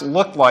maps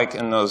looked like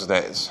in those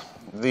days.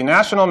 The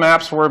national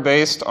maps were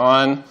based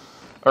on,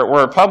 or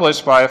were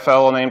published by a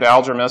fellow named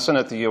Al Jermissen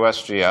at the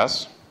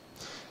USGS,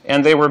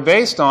 and they were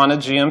based on a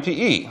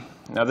GMPE.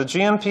 Now, the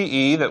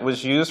GMPE that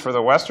was used for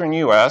the western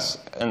U.S.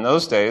 in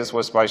those days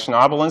was by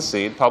Schnabel and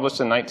Seed, published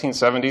in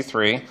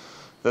 1973.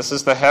 This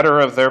is the header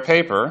of their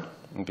paper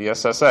in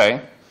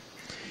BSSA.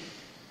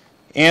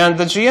 And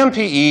the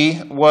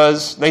GMPE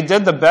was, they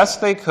did the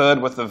best they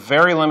could with the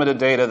very limited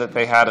data that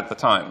they had at the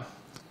time.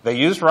 They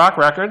used rock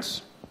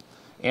records,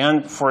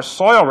 and for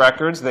soil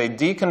records, they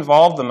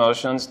deconvolved the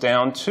motions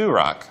down to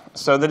rock,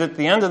 so that at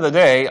the end of the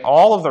day,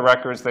 all of the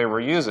records they were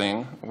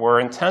using were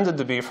intended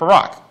to be for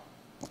rock.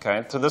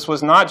 Okay? So this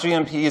was not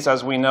GMPEs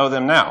as we know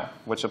them now,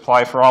 which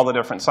apply for all the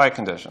different site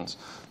conditions.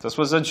 This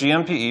was a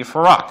GMPE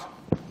for rock.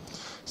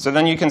 So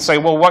then you can say,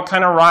 well, what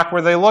kind of rock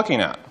were they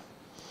looking at?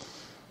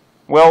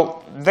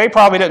 Well, they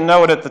probably didn't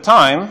know it at the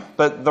time,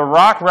 but the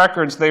rock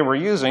records they were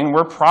using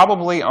were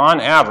probably on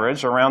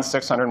average around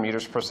 600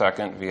 meters per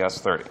second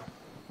VS30.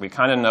 We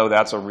kind of know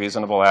that's a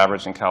reasonable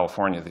average in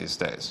California these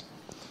days.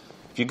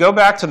 If you go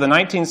back to the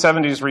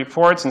 1970s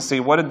reports and see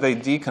what did they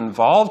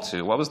deconvolve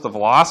to, what was the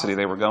velocity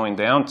they were going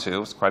down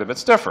to, it's quite a bit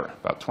stiffer,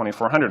 about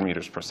 2,400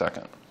 meters per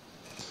second.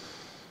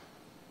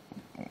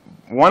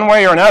 One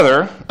way or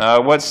another,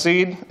 what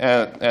Seed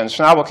and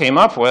Schnabel came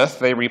up with,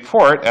 they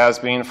report as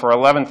being for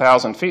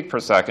 11,000 feet per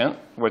second,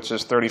 which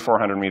is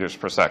 3,400 meters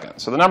per second.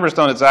 So the numbers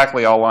don't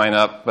exactly all line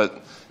up,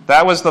 but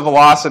that was the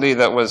velocity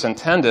that was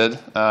intended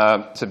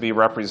to be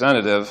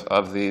representative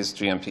of these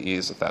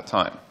GMPEs at that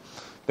time.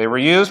 They were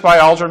used by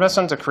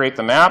Aldermison to create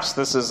the maps.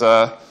 This is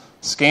a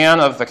scan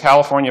of the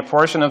California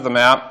portion of the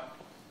map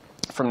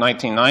from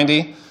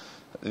 1990.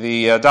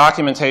 The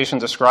documentation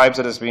describes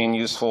it as being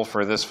useful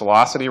for this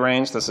velocity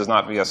range. This is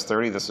not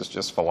VS30, this is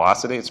just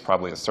velocity. It's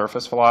probably a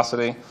surface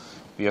velocity.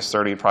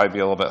 VS30 would probably be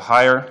a little bit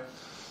higher.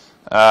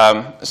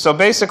 So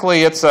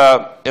basically it's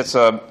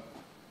a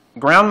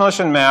ground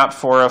motion map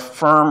for a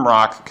firm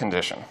rock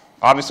condition.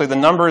 Obviously the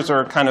numbers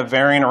are kind of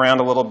varying around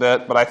a little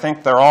bit, but I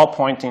think they're all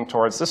pointing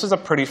towards this is a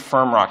pretty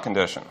firm rock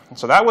condition. And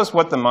so that was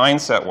what the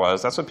mindset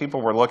was. That's what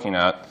people were looking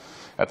at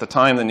the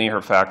time the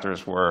NEHRP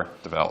factors were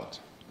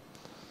developed.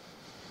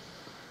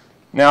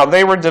 Now,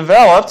 they were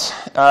developed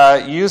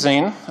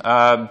using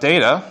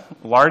data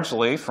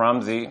largely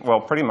from the, well,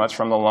 pretty much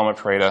from the Loma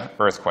Prieta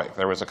earthquake.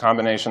 There was a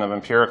combination of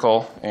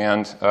empirical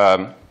and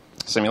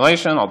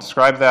simulation. I'll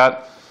describe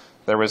that.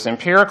 There was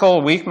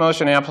empirical weak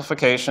motion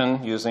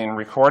amplification using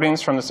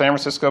recordings from the San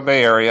Francisco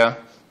Bay Area.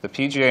 The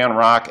PGA on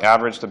rock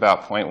averaged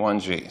about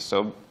 0.1 G,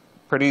 so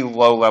pretty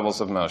low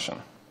levels of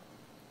motion.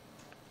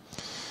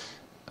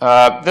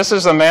 This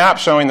is a map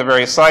showing the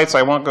various sites.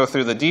 I won't go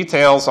through the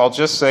details. I'll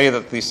just say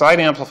that the site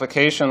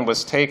amplification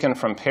was taken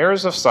from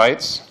pairs of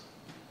sites,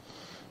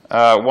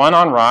 one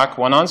on rock,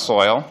 one on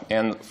soil,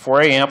 and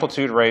Fourier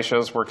amplitude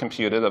ratios were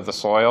computed of the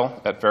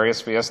soil at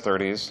various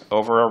VS30s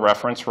over a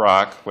reference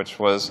rock, which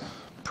was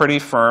pretty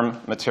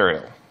firm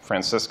material,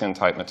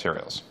 Franciscan-type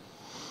materials.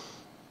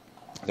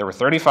 There were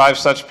 35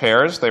 such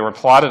pairs. They were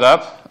plotted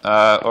up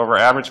over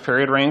average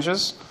period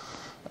ranges,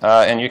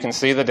 and you can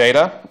see the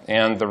data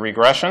and the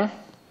regression.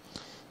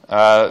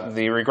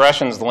 The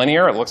regression is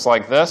linear. It looks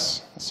like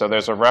this. So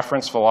there's a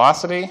reference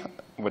velocity,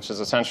 which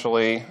is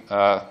essentially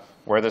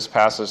where this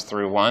passes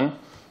through 1.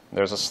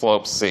 There's a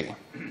slope C.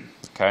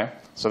 Okay?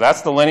 So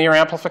that's the linear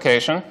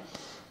amplification.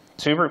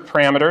 Two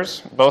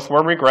parameters. Both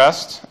were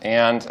regressed.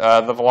 And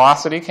the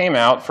velocity came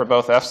out for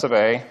both F sub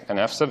A and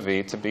F sub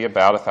V to be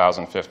about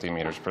 1,050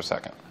 meters per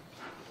second.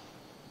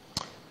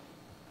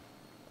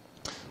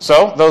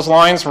 So those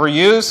lines were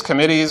used.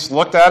 Committees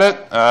looked at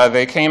it.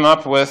 They came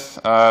up with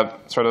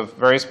sort of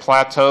various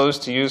plateaus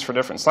to use for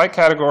different site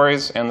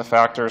categories, and the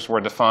factors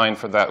were defined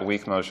for that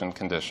weak motion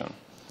condition.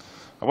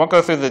 I won't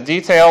go through the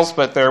details,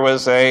 but there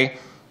was a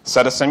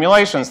set of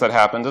simulations that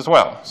happened as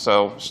well.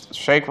 So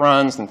shake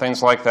runs and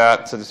things like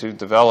that to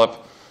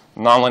develop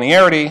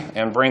nonlinearity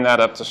and bring that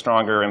up to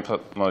stronger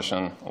input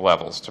motion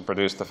levels to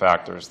produce the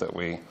factors that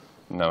we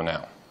know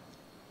now.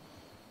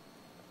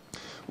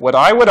 What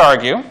I would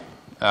argue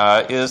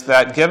is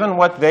that given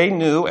what they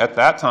knew at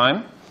that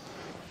time,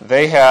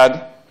 they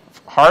had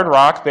hard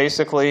rock,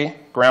 basically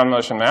ground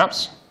motion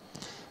maps.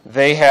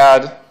 They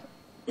had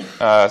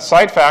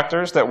site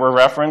factors that were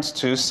referenced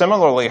to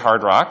similarly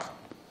hard rock.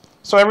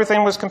 So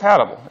everything was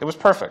compatible. It was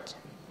perfect.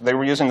 They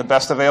were using the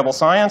best available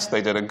science.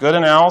 They did a good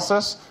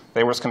analysis.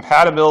 There was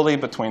compatibility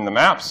between the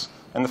maps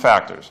and the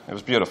factors. It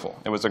was beautiful.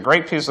 It was a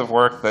great piece of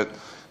work that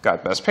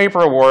got best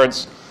paper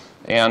awards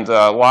and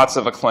lots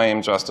of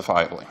acclaim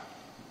justifiably.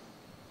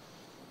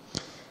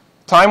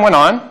 Time went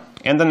on,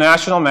 and the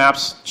national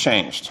maps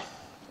changed.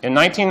 In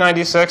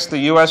 1996,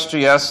 the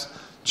USGS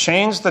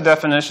changed the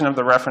definition of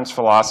the reference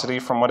velocity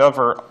from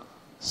whatever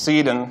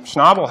Seed and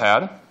Schnabel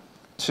had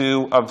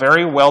to a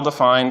very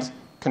well-defined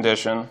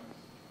condition,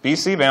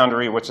 BC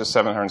boundary, which is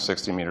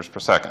 760 meters per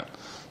second.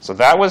 So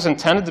that was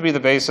intended to be the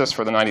basis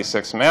for the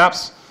 96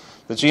 maps.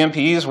 The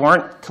GMPEs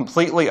weren't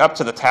completely up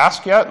to the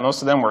task yet.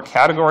 Most of them were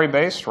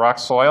category-based, rock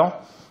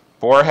soil.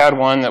 Bohr had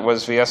one that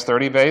was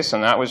VS30 based,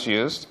 and that was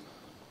used.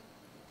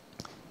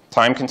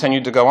 Time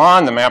continued to go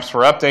on. The maps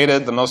were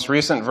updated. The most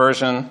recent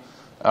version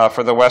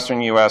for the western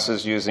U.S.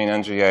 is using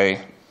NGA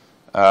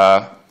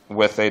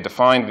with a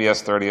defined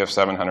VS30 of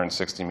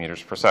 760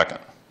 meters per second.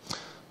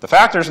 The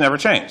factors never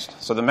changed.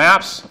 So the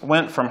maps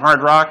went from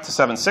hard rock to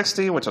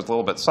 760, which is a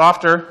little bit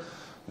softer.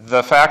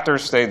 The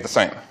factors stayed the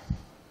same,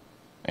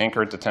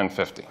 anchored to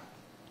 1050.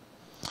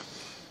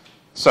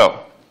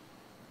 So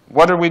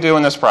what did we do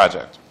in this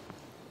project?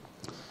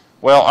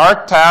 Well,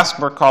 our task,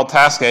 we're called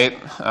Task 8.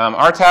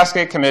 Our Task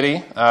 8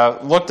 committee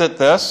looked at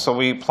this. So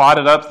we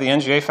plotted up the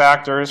NGA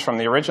factors from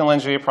the original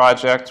NGA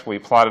project. We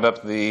plotted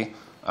up the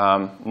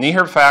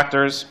NEHRP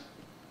factors.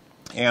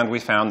 and we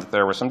found that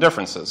there were some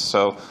differences.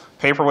 So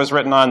a paper was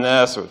written on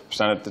this. It was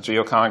presented at the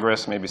Geo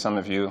Congress. Maybe some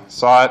of you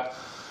saw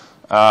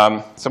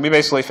it. So we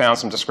basically found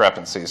some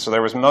discrepancies. So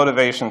there was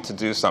motivation to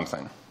do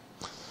something.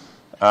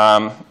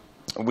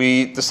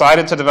 We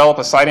decided to develop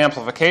a site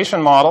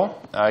amplification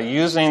model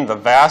using the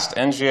vast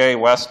NGA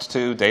West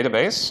 2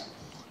 database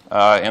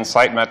and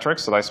site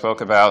metrics that I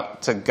spoke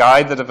about to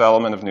guide the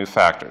development of new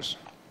factors.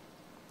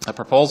 A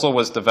proposal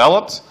was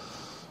developed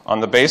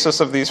on the basis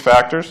of these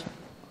factors,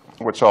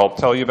 which I'll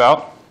tell you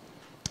about.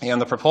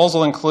 And the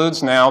proposal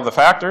includes now the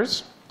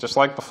factors, just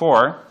like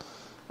before,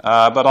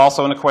 but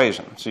also an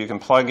equation. So you can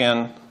plug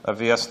in a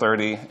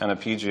VS30 and a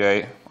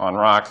PGA on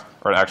rock,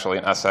 or actually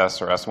an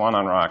SS or S1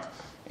 on rock,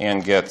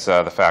 and get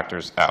the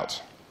factors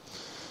out.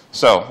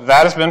 So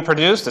that has been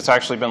produced. It's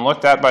actually been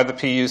looked at by the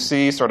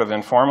PUC sort of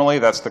informally.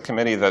 That's the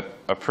committee that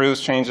approves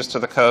changes to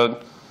the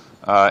code,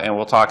 and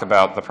we'll talk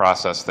about the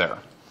process there.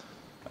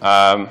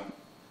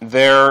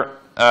 There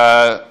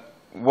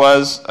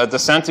was a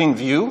dissenting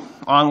view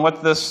on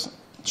what this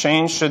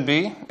change should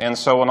be, and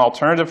so an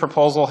alternative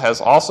proposal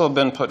has also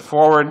been put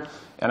forward,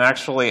 and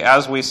actually,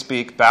 as we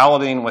speak,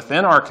 balloting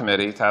within our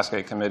committee, Task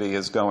 8 committee,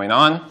 is going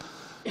on,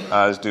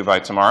 is due by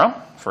tomorrow.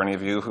 For any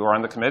of you who are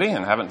on the committee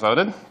and haven't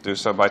voted, do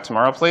so by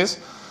tomorrow, please.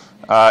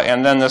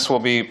 And then this will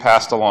be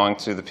passed along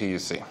to the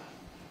PUC.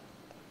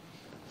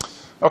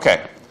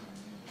 Okay,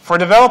 for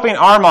developing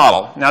our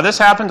model. Now, this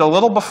happened a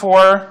little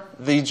before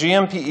the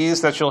GMPEs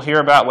that you'll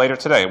hear about later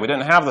today. We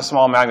didn't have the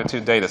small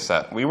magnitude data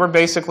set. We were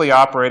basically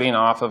operating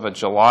off of a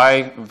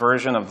July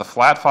version of the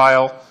flat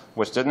file,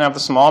 which didn't have the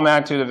small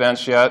magnitude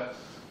events yet.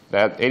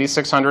 That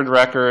 8,600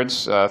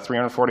 records,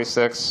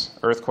 346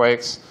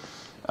 earthquakes.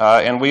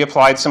 And we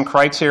applied some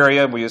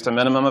criteria. We used a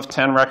minimum of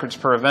 10 records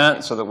per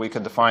event so that we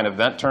could define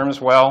event terms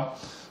well.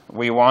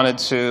 We wanted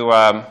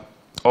to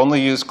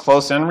only use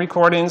close-in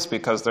recordings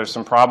because there's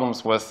some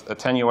problems with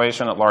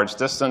attenuation at large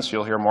distance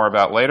you'll hear more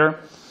about later.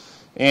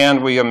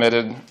 And we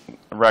omitted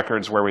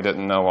records where we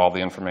didn't know all the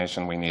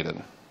information we needed.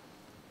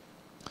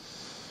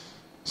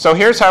 So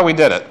here's how we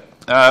did it.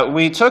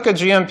 We took a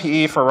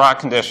GMPE for rock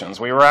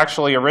conditions. We were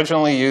actually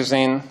originally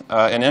using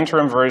an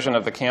interim version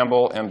of the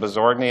Campbell and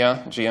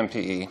Besorgnia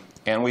GMPE.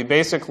 And we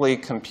basically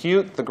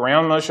compute the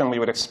ground motion we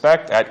would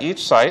expect at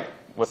each site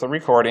with a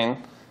recording,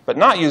 but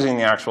not using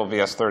the actual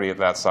VS30 at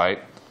that site,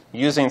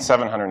 using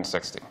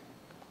 760.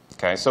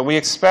 Okay, so we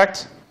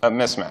expect a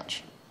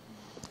mismatch.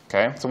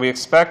 Okay, so we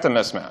expect a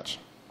mismatch.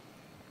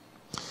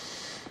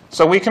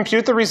 So we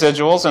compute the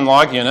residuals in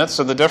log units,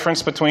 so the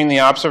difference between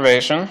the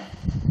observation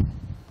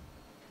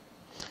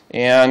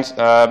and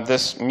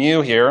this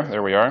mu here,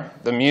 there we are.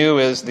 The mu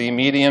is the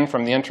median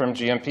from the interim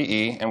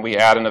GMPE, and we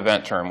add an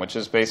event term, which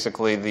is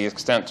basically the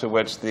extent to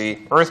which the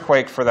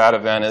earthquake for that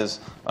event is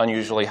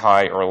unusually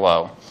high or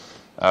low.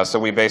 So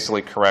we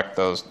basically correct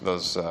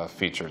those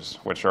features,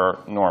 which are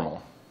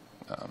normal.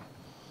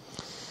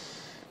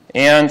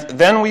 And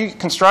then we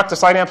construct a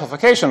site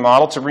amplification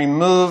model to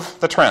remove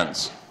the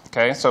trends.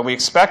 Okay, so we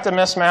expect a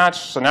mismatch,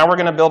 so now we're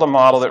going to build a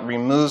model that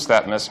removes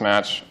that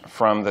mismatch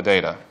from the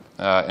data,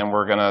 and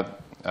we're going to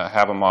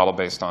have a model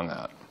based on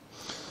that.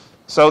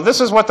 So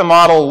this is what the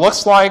model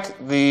looks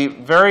like. The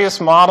various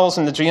models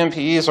in the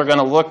GMPEs are going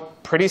to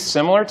look pretty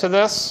similar to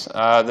this.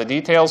 The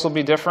details will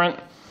be different,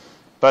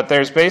 but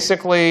there's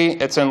basically,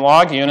 it's in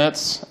log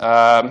units.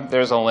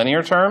 There's a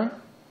linear term,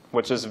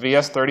 which is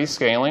VS30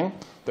 scaling.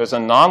 There's a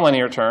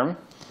nonlinear term.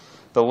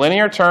 The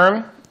linear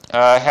term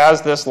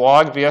has this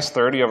log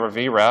VS30 over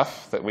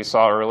VREF that we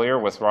saw earlier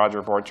with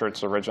Roger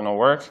Borchert's original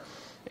work.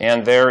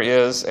 And there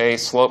is a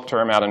slope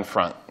term out in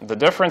front. The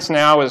difference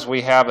now is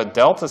we have a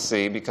delta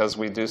C because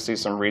we do see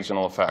some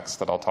regional effects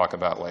that I'll talk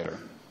about later.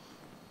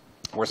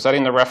 We're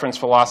setting the reference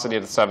velocity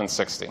to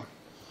 760.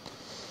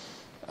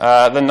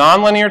 The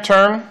nonlinear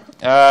term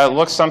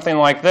looks something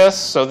like this.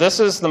 So this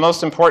is the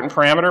most important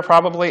parameter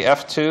probably,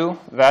 F2.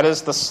 That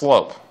is the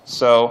slope.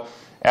 So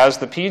as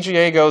the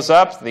PGA goes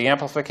up, the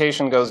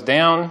amplification goes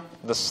down.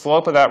 The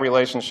slope of that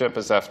relationship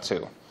is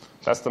F2.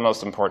 That's the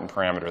most important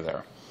parameter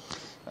there.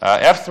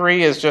 F3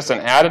 is just an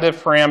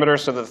additive parameter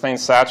so that the thing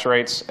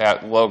saturates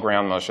at low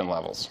ground motion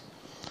levels.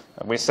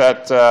 We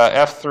set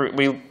F3,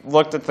 we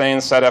looked at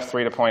things, set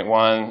F3 to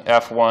 0.1,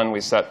 F1 we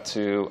set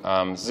to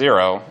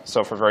 0,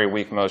 so for very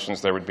weak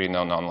motions there would be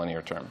no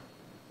nonlinear term.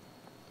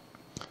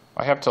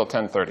 I have till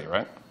 10:30,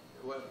 right?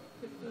 Well,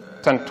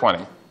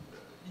 10:20.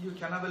 You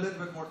can have a little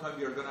bit more time,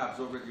 you're going to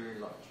absorb it during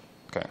lunch.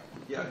 Okay.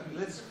 Yeah,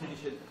 let's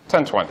finish it.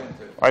 10:20.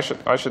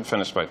 I should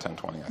finish by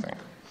 10:20, I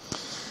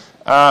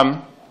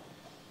think.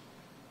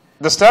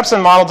 The steps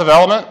in model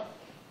development,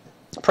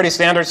 pretty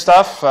standard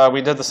stuff.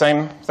 We did the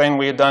same thing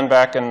we had done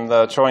back in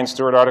the Choi and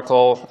Stewart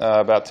article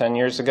about 10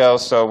 years ago.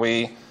 So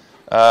we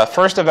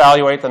first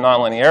evaluate the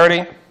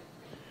nonlinearity.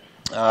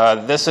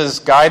 This is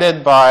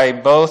guided by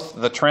both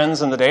the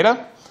trends in the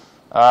data,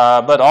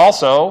 but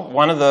also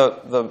one of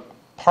the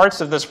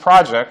parts of this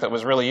project that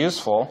was really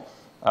useful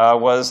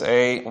was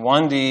a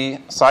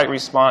 1D site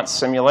response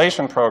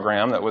simulation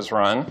program that was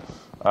run.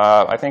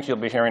 I think you'll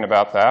be hearing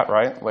about that,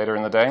 right, later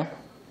in the day.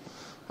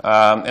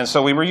 And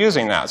so we were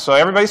using that. So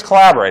everybody's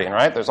collaborating,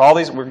 right? There's all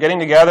these, we're getting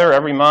together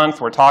every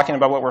month, we're talking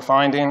about what we're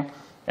finding.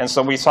 And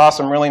so we saw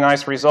some really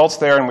nice results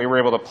there, and we were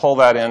able to pull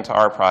that into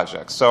our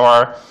project.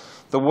 So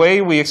the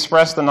way we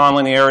express the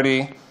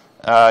nonlinearity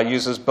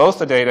uses both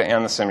the data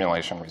and the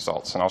simulation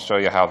results. And I'll show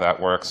you how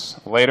that works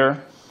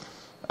later.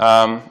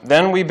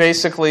 Then we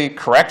basically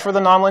correct for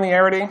the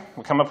nonlinearity.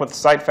 We come up with a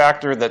site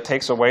factor that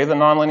takes away the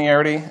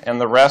nonlinearity,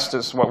 and the rest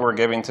is what we're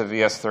giving to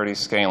VS30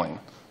 scaling.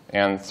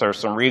 And there's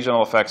some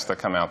regional effects that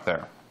come out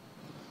there.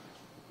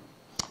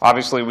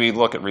 Obviously, we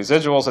look at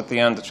residuals at the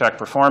end to check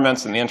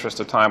performance. In the interest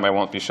of time, I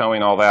won't be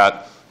showing all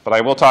that, but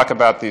I will talk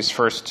about these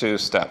first two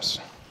steps.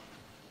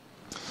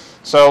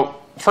 So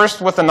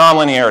first with the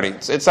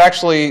nonlinearity. It's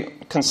actually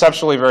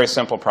conceptually a very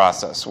simple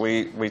process.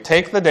 We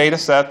take the data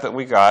set that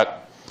we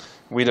got,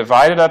 we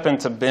divide it up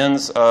into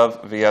bins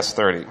of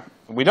VS30.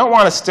 We don't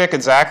want to stick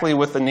exactly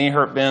with the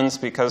NEHRP bins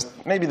because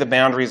maybe the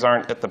boundaries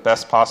aren't at the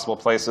best possible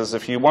places.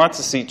 If you want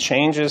to see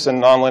changes in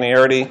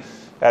nonlinearity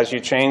as you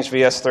change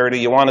VS30,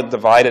 you want to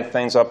divide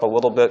things up a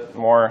little bit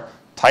more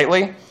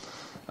tightly.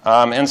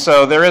 And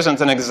so there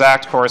isn't an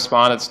exact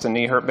correspondence to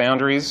NEHRP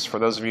boundaries for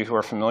those of you who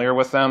are familiar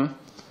with them.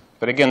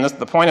 But again,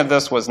 the point of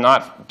this was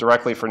not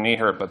directly for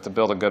NEHRP, but to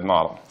build a good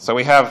model. So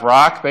we have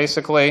rock,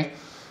 basically.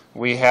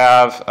 We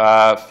have,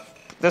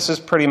 this is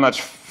pretty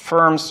much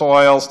firm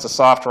soils to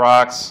soft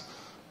rocks.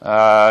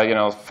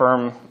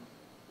 Firm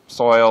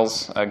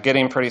soils,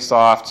 getting pretty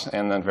soft,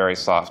 and then very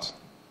soft.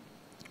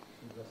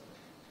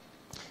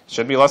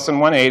 Should be less than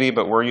 180,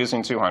 but we're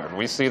using 200.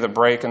 We see the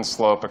break and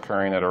slope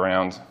occurring at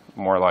around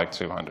more like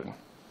 200.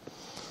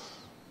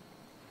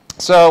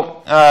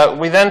 So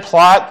we then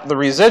plot the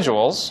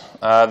residuals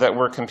that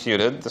were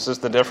computed. This is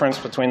the difference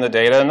between the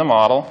data and the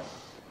model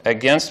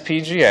against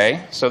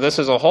PGA. So this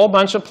is a whole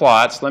bunch of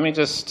plots. Let me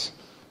just,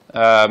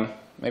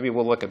 maybe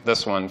we'll look at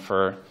this one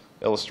for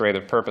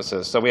illustrative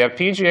purposes. So we have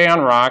PGA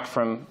on rock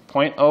from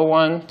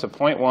 0.01 to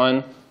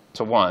 0.1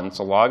 to 1. It's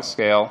a log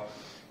scale.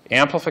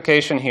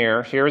 Amplification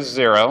here. Here's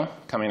 0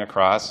 coming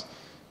across.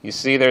 You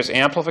see there's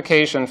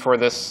amplification for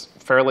this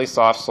fairly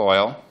soft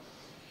soil.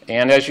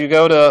 And as you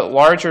go to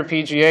larger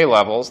PGA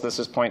levels, this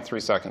is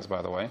 0.3 seconds,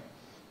 by the way,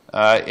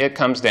 it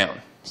comes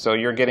down. So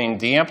you're getting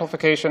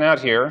de-amplification out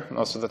here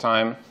most of the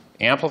time,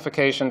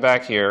 amplification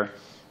back here.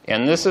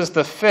 And this is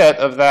the fit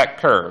of that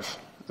curve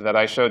that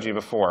I showed you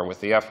before with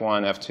the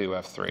F1,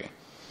 F2, F3.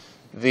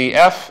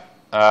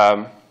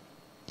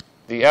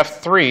 The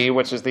F3,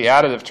 which is the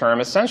additive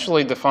term,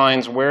 essentially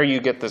defines where you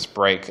get this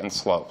break and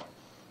slope.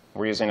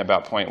 We're using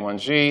about 0.1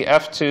 G.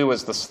 F2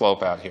 is the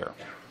slope out here.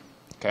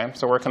 Okay,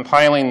 so we're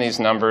compiling these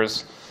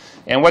numbers.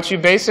 And what you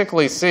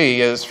basically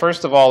see is,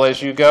 first of all,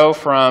 as you go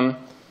from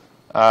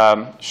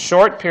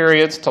short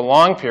periods to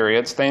long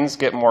periods, things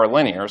get more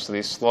linear, so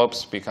these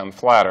slopes become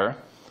flatter.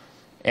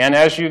 And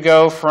as you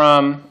go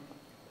from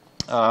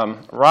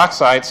rock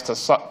sites to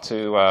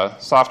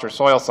softer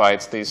soil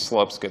sites, these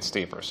slopes get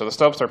steeper. So the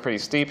slopes are pretty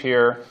steep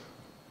here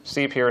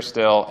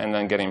still, and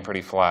then getting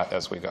pretty flat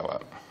as we go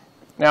up.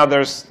 Now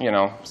there's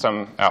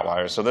some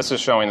outliers. So this is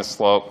showing the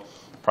slope,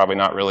 probably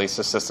not really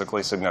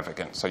statistically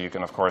significant. So you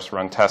can, of course,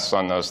 run tests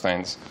on those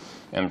things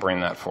and bring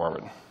that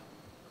forward.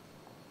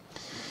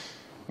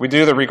 We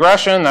do the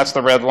regression. That's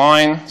the red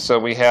line. So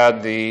we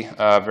had the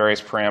various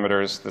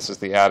parameters. This is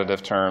the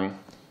additive term.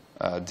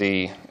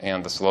 D,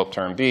 and the slope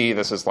term B.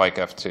 This is like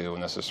F2,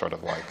 and this is sort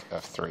of like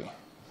F3.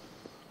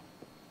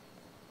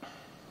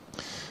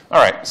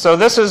 All right, so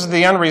this is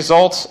the end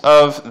result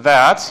of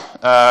that.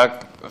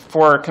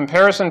 For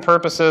comparison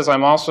purposes,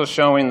 I'm also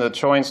showing the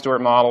Choi and Stewart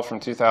model from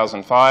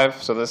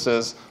 2005. So this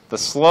is the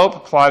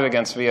slope plotted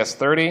against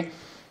VS30.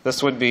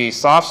 This would be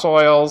soft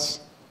soils,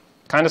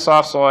 kind of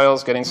soft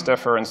soils, getting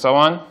stiffer, and so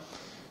on.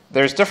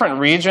 There's different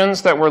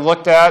regions that were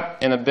looked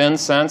at in a bin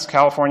sense,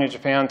 California,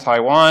 Japan,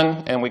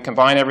 Taiwan, and we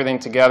combine everything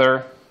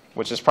together,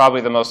 which is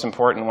probably the most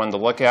important one to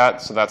look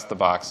at, so that's the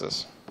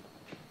boxes.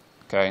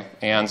 Okay,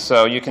 and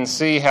so you can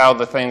see how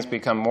the things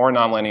become more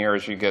nonlinear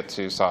as you get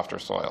to softer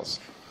soils.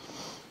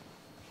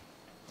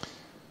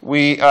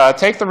 We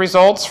take the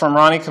results from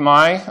Ronnie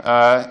Kamai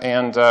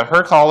and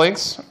her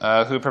colleagues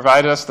who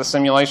provided us the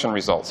simulation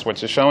results,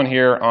 which is shown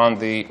here on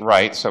the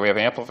right. So we have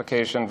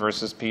amplification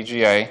versus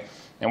PGA.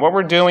 And what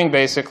we're doing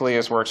basically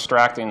is we're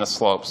extracting the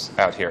slopes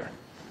out here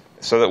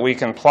so that we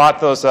can plot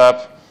those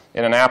up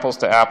in an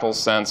apples-to-apples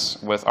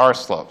sense with our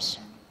slopes.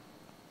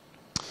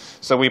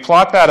 So we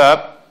plot that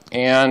up,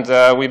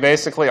 and we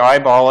basically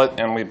eyeball it,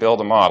 and we build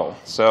a model.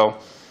 So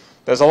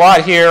there's a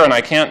lot here, and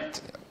I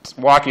can't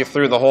walk you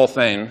through the whole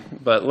thing,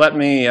 but let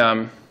me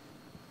try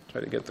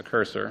to get the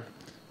cursor.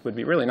 It would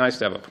be really nice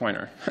to have a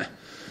pointer.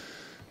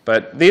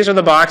 But these are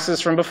the boxes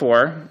from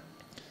before.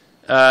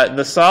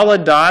 The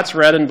solid dots,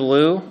 red and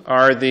blue,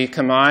 are the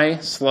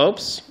Kamai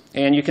slopes.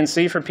 And you can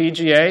see for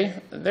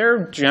PGA,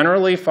 they're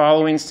generally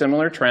following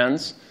similar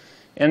trends.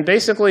 And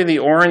basically, the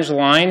orange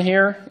line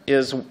here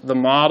is the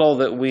model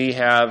that we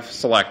have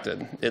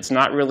selected. It's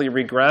not really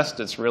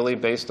regressed. It's really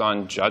based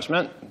on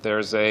judgment.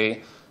 There's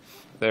a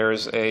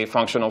there's a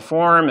functional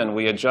form, and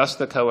we adjust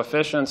the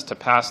coefficients to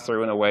pass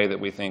through in a way that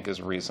we think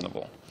is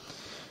reasonable.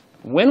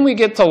 When we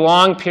get to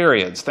long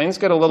periods, things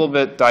get a little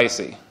bit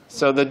dicey.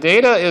 So the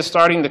data is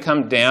starting to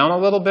come down a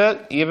little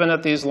bit, even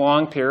at these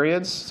long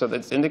periods. So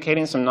that's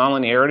indicating some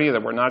nonlinearity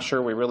that we're not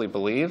sure we really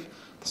believe.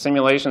 The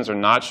simulations are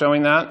not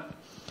showing that.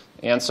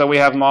 And so we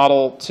have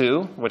model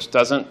 2, which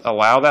doesn't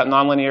allow that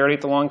nonlinearity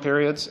at the long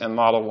periods, and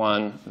model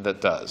 1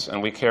 that does.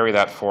 And we carry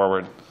that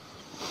forward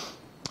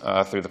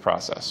through the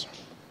process.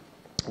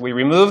 We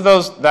remove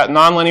that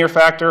nonlinear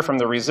factor from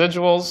the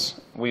residuals.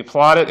 We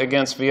plot it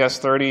against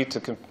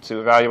VS30 to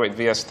evaluate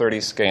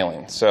VS30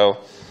 scaling. So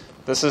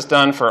this is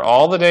done for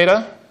all the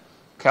data,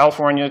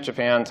 California,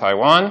 Japan,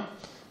 Taiwan,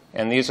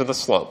 and these are the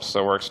slopes.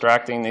 So we're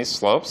extracting these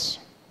slopes.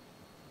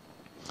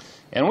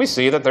 And we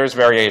see that there's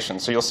variation.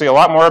 So you'll see a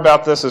lot more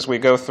about this as we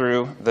go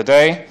through the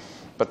day.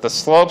 But the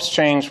slopes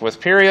change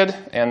with period,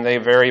 and they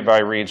vary by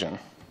region.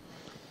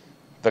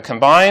 The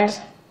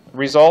combined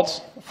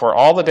result for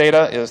all the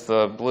data is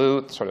the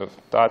blue sort of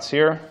dots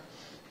here.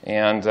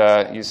 And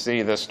you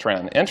see this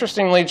trend.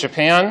 Interestingly,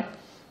 Japan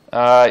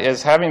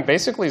is having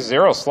basically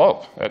zero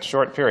slope at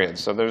short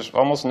periods. So there's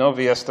almost no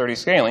VS30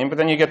 scaling. But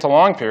then you get to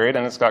long period,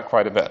 and it's got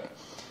quite a bit.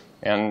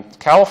 And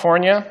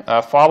California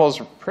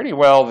follows pretty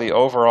well the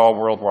overall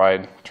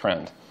worldwide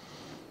trend,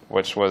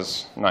 which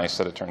was nice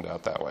that it turned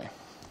out that way.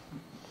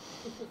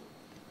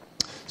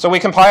 So we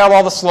compile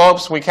all the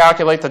slopes, we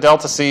calculate the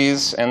delta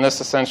C's, and this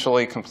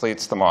essentially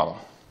completes the model.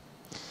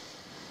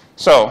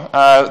 So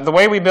the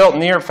way we built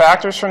NEHRP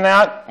factors from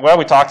that, well,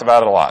 we talked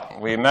about it a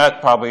lot. We met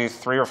probably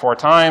 3 or 4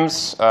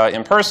 times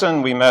in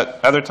person. We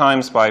met other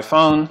times by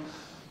phone,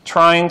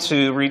 trying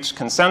to reach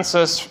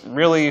consensus,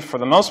 really, for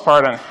the most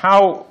part, on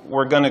how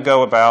we're going to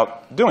go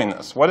about doing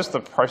this. What is the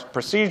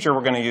procedure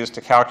we're going to use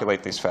to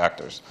calculate these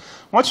factors?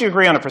 Once you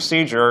agree on a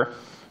procedure,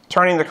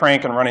 turning the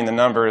crank and running the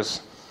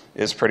numbers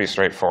is pretty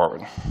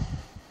straightforward.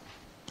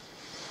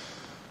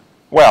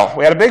 Well,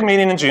 we had a big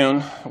meeting in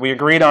June. We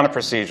agreed on a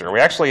procedure. We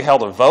actually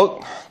held a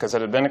vote because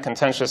it had been a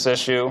contentious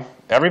issue.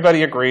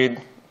 Everybody agreed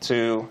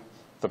to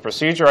the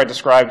procedure I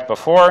described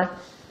before.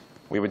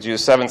 We would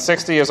use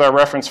 760 as our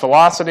reference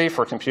velocity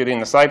for computing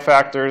the site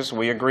factors.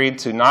 We agreed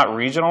to not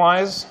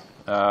regionalize.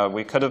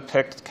 We could have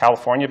picked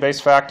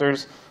California-based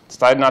factors.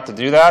 Decided not to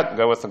do that,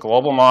 go with the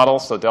global model,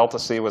 so delta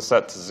C was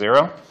set to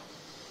 0.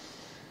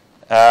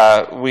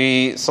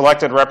 We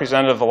selected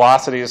representative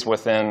velocities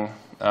within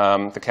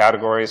the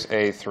categories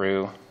A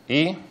through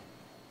E.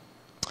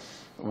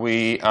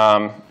 We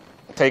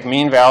take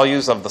mean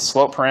values of the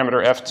slope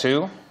parameter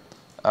F2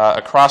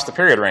 across the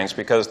period range,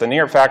 because the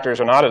NEHRP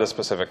factors are not at a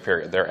specific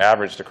period. They're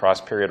averaged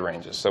across period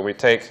ranges. So we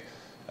take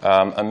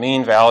a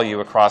mean value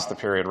across the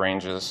period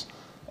ranges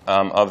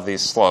of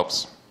these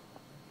slopes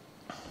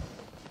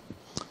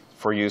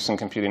for use in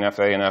computing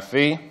FA and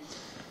FV.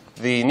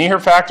 The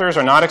NEHRP factors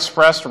are not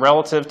expressed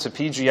relative to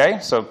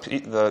PGA. So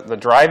the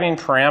driving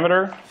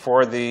parameter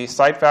for the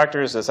site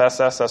factors is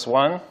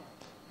SSS1.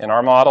 In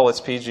our model,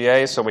 it's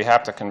PGA, so we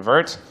have to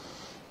convert.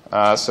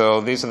 So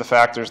these are the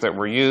factors that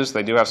were used.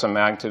 They do have some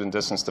magnitude and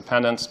distance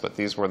dependence, but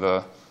these were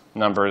the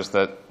numbers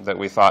that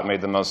we thought made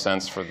the most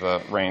sense for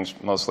the range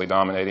mostly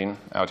dominating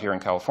out here in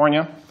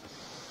California.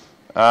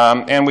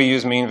 And we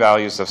use mean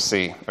values of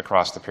C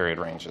across the period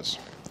ranges.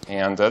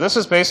 And this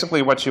is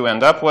basically what you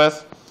end up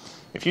with.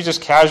 If you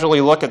just casually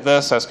look at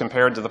this as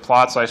compared to the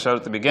plots I showed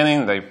at the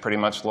beginning, they pretty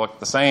much look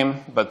the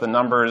same, but the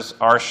numbers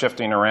are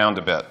shifting around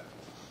a bit.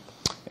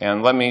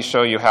 And let me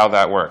show you how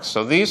that works.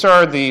 So these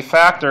are the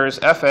factors,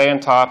 FA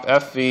on top,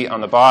 FV on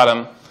the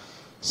bottom,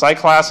 site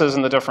classes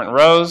in the different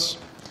rows,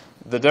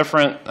 the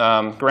different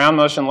ground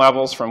motion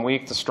levels from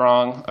weak to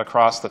strong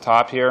across the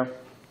top here.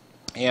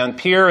 And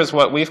PIR is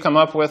what we've come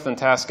up with in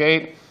Task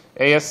 8.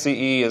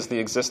 ASCE is the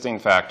existing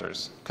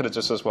factors. Could have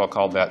just as well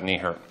called that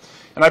NEHRP.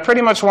 And I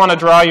pretty much want to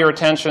draw your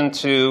attention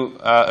to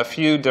a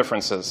few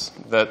differences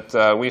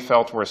that we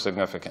felt were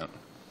significant.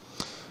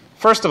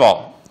 First of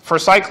all, for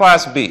site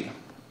class B.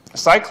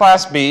 Site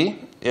class B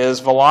is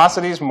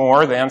velocities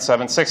more than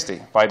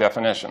 760 by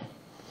definition.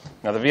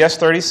 Now the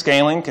VS30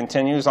 scaling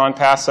continues on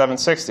past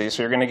 760,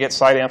 so you're going to get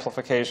site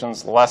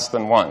amplifications less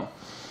than 1.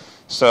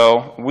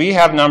 So we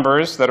have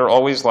numbers that are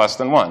always less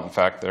than 1. In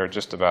fact, they're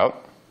just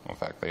about, in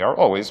fact, they are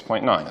always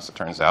 0.9, as it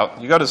turns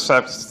out. You go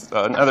to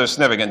another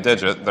significant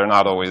digit, they're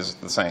not always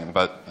the same,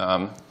 but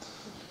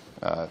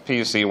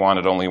PUC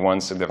wanted only one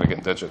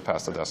significant digit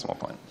past the decimal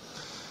point.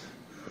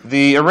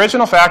 The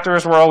original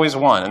factors were always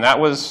 1, and that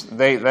was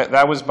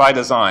by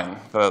design.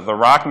 The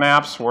rock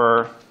maps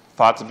were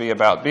thought to be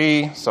about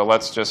B, so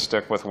let's just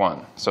stick with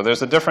 1. So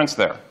there's a difference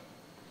there.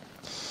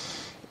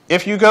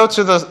 If you go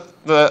to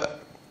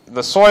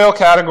the soil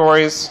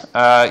categories,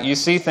 you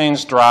see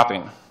things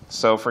dropping.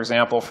 So for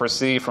example, for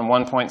C from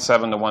 1.7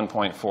 to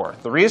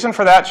 1.4. The reason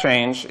for that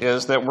change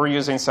is that we're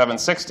using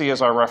 760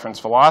 as our reference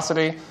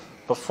velocity.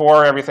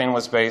 Before, everything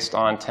was based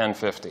on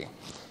 1050.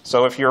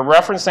 So if you're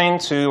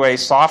referencing to a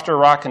softer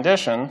rock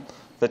condition,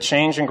 the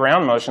change in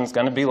ground motion is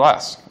going to be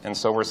less. And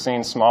so we're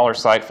seeing smaller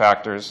site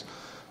factors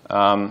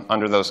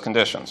under those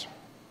conditions.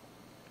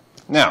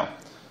 Now,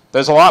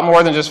 there's a lot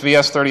more than just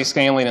VS30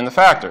 scaling in the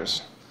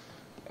factors.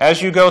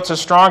 As you go to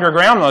stronger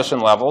ground motion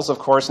levels, of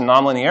course,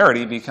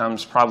 nonlinearity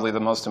becomes probably the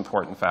most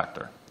important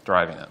factor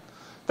driving it.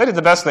 They did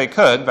the best they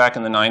could back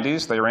in the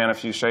 90s. They ran a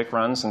few shake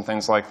runs and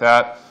things like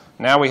that.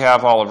 Now we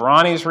have all of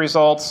Ronnie's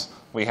results.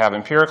 We have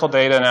empirical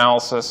data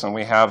analysis, and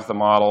we have the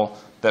model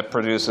that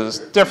produces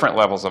different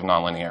levels of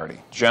nonlinearity,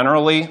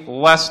 generally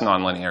less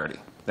nonlinearity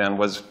than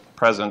was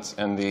present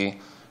in the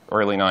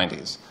early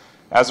 90s.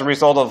 As a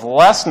result of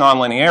less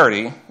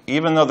nonlinearity,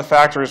 even though the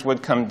factors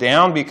would come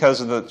down because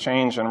of the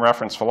change in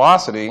reference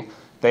velocity,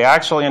 they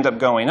actually end up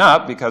going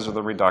up because of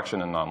the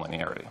reduction in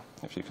nonlinearity,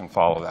 if you can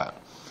follow that.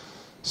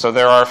 So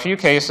there are a few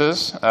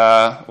cases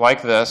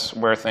like this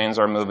where things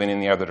are moving in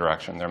the other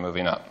direction. They're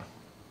moving up.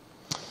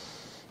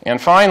 And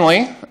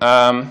finally,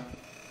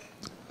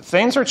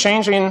 things are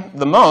changing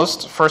the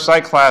most for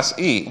site class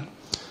E.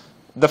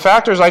 The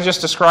factors I just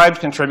described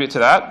contribute to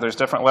that. There's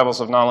different levels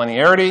of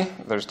nonlinearity.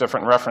 There's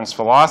different reference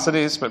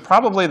velocities. But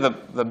probably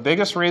the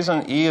biggest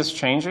reason E is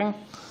changing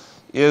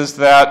is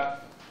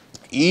that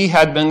E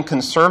had been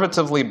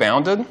conservatively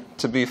bounded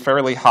to be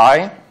fairly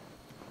high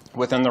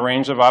within the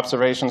range of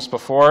observations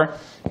before.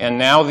 And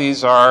now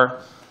these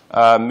are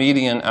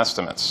median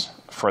estimates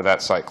for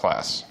that site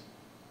class.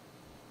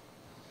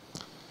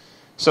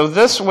 So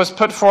this was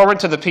put forward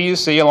to the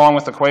PUC along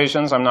with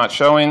equations I'm not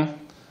showing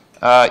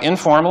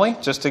informally,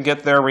 just to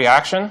get their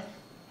reaction.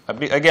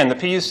 Again, the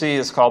PUC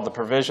is called the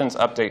Provisions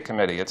Update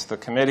Committee. It's the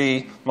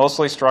committee,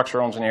 mostly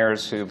structural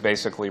engineers, who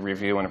basically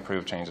review and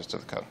approve changes to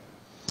the code.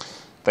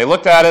 They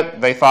looked at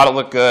it. They thought it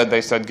looked good. They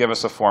said, give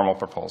us a formal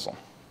proposal.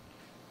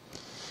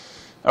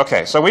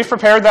 OK, so we've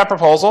prepared that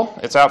proposal.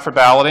 It's out for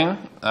balloting.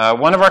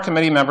 One of our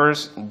committee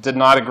members did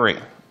not agree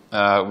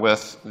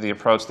with the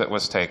approach that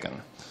was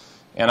taken.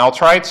 And I'll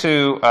try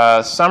to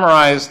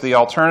summarize the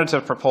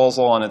alternative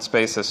proposal on its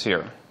basis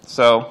here.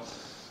 So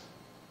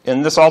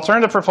in this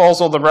alternative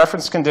proposal, the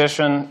reference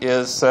condition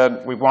is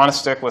that we want to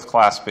stick with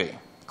Class B.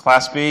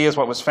 Class B is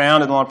what was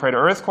found in the Loma Prieta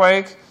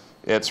earthquake.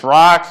 It's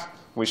rock.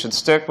 We should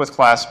stick with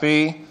Class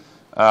B.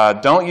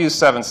 Don't use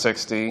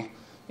 760.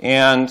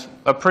 And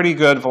a pretty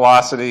good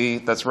velocity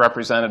that's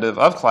representative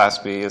of Class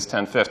B is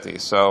 1050.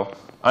 So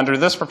under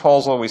this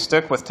proposal, we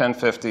stick with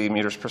 1050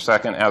 meters per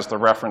second as the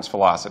reference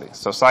velocity.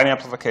 So site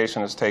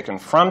amplification is taken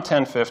from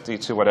 1050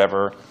 to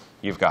whatever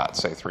you've got,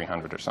 say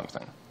 300 or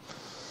something.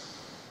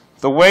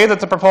 The way that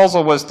the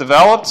proposal was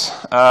developed,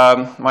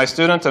 my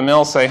student,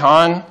 Emil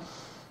Sehan,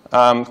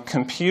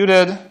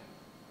 computed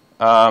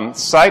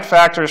site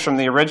factors from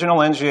the original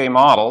NGA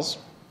models,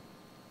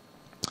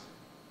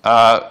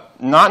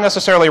 not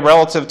necessarily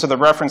relative to the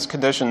reference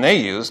condition they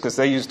used, because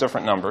they used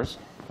different numbers.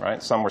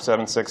 Right? Some were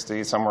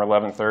 760, some were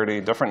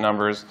 1130, different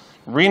numbers.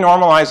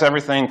 Renormalize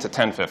everything to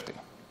 1050.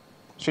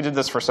 She did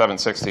this for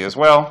 760 as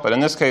well, but in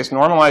this case,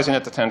 normalizing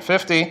it to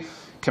 1050,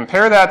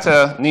 compare that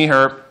to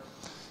NEHRP,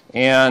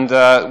 and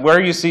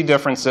where you see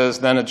differences,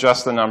 then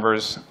adjust the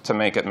numbers to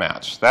make it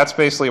match. That's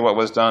basically what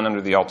was done under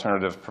the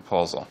alternative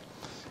proposal.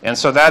 And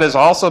so that has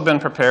also been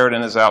prepared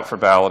and is out for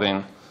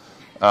balloting.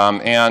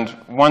 And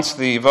once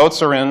the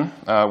votes are in,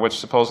 which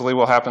supposedly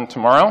will happen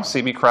tomorrow,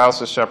 CB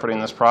Kraus is shepherding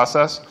this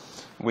process.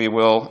 We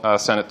will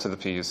send it to the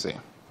PUC.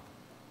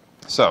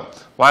 So,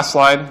 last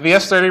slide.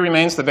 VS30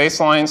 remains the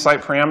baseline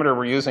site parameter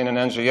we're using in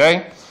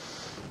NGA.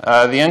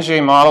 The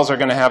NGA models are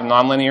going to have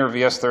nonlinear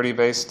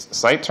VS30-based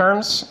site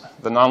terms.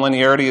 The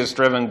nonlinearity is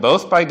driven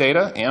both by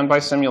data and by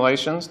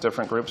simulations.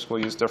 Different groups will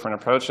use different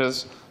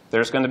approaches.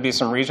 There's going to be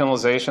some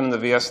regionalization in the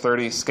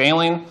VS30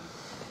 scaling.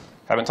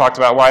 Haven't talked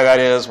about why that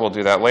is. We'll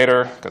do that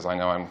later, because I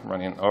know I'm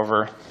running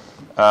over.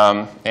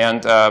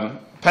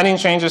 Pending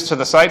changes to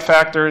the site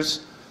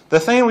factors. The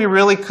thing we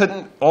really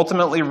couldn't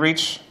ultimately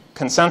reach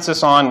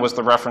consensus on was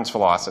the reference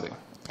velocity.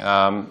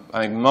 I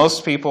think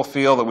most people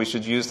feel that we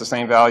should use the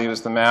same value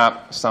as the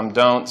map. Some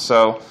don't.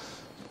 So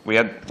we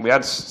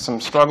had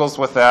some struggles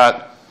with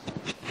that.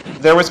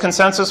 There was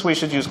consensus we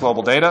should use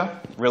global data.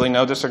 Really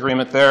no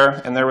disagreement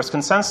there. And there was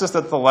consensus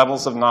that the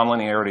levels of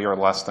nonlinearity are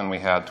less than we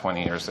had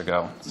 20 years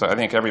ago. So I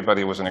think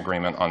everybody was in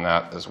agreement on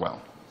that as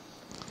well.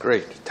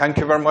 Great. Thank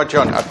you very much,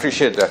 John. I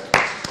appreciate that.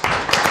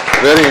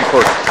 Very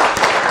important.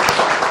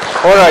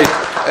 All right.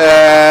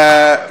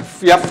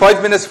 We have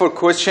 5 minutes for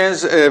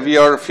questions. We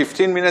are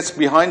 15 minutes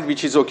behind,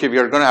 which is OK. We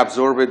are going to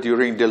absorb it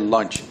during the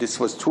lunch. This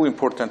was too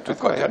important to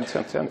cut.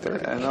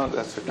 No,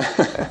 that's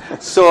okay.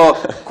 So,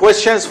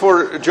 questions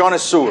for John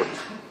Stewart.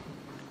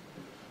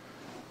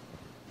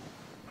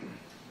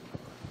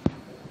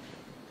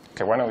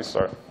 OK, why don't we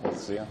start with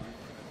Zia?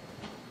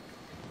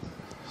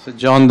 So,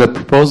 John, the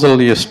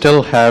proposal, you're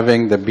still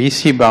having the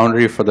BC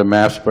boundary for the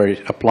maps, but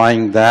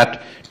applying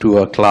that to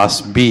a Class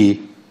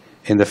B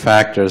in the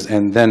factors,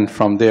 and then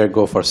from there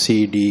go for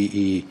C, D,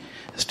 E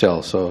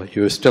still. So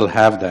you still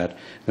have that.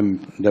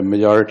 The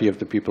majority of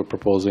the people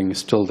proposing is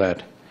still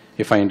that,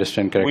 if I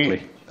understand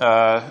correctly.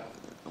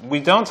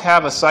 We don't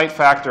have a site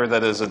factor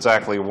that is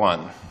exactly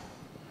 1.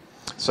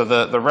 So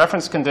the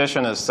reference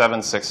condition is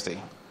 760.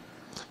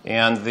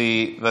 And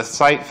the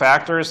site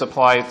factors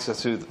apply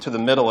to the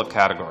middle of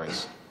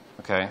categories.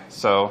 Okay,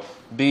 so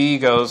B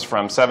goes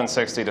from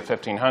 760 to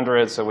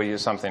 1500, so we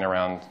use something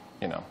around,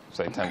 you know,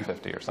 say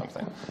 1050 or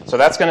something. So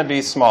that's going to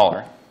be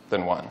smaller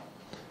than 1.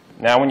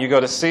 Now when you go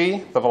to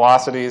C, the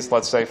velocity is,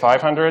 let's say,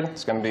 500.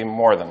 It's going to be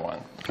more than 1.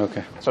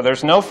 Okay. So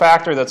there's no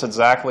factor that's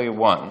exactly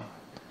 1.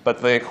 But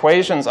the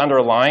equations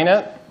underlying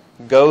it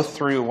go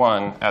through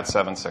 1 at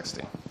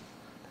 760.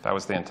 That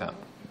was the intent.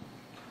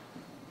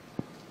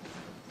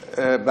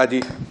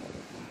 Badi.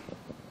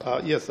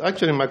 Yes,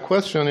 actually my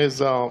question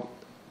is,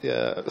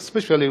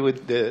 especially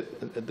with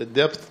the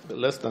depth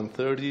less than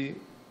 30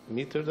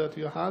 meters that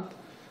you had,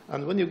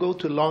 and when you go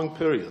to long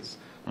periods,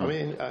 I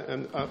mean,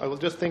 I was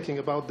just thinking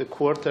about the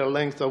quarter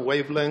length of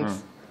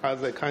wavelength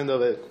as a kind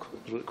of a,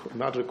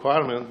 not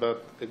requirement,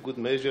 but a good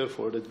measure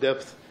for the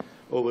depth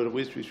over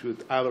which we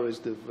should average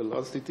the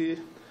velocity.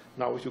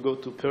 Now, if you go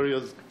to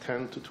periods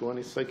 10 to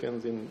 20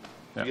 seconds in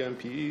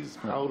GMPEs,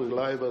 how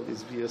reliable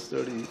is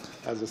VS30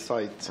 as a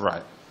site?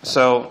 Right.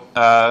 So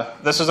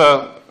this is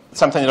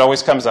something that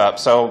always comes up.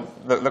 So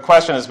the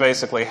question is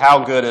basically,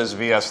 how good is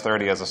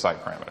VS30 as a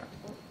site parameter?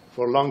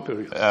 For long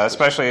periods.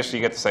 Especially if you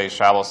get to, say,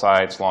 shallow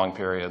sites, long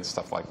periods,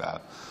 stuff like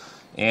that.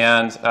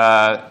 And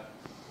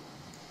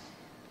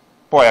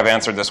boy, I've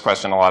answered this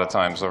question a lot of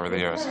times over the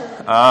years.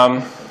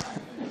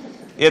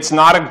 It's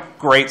not a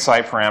great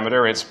site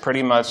parameter. It's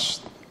pretty much,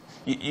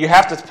 you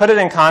have to put it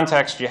in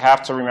context. You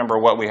have to remember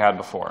what we had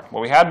before.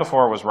 What we had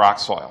before was rock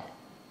soil.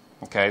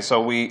 Okay,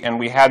 so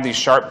we had these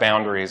sharp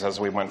boundaries as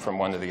we went from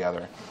one to the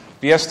other.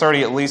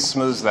 VS30 at least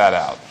smooths that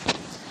out.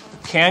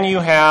 Can you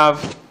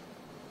have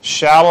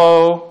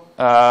shallow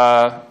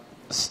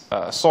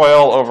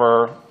soil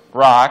over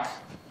rock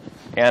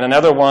and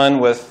another one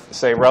with,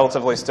 say,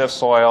 relatively stiff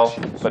soil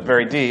but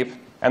very deep,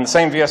 and the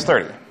same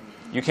VS30?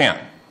 You can.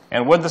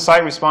 And would the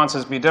site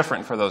responses be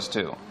different for those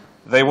two?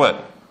 They would.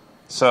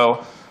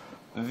 So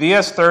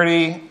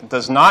VS30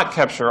 does not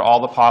capture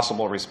all the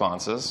possible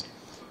responses.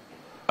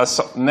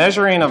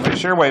 Measuring of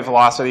shear wave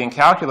velocity and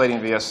calculating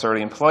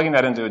VS30 and plugging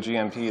that into a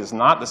GMP is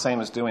not the same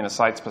as doing a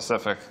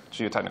site-specific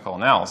geotechnical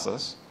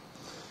analysis.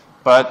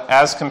 But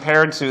as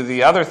compared to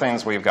the other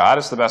things we've got,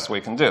 it's the best we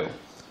can do.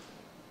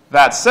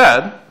 That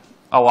said,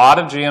 a lot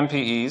of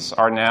GMPEs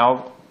are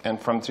now, and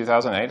from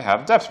 2008,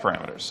 have depth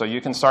parameters. So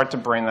you can start to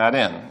bring that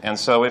in. And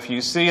so if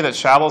you see that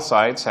shallow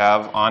sites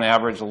have, on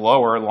average,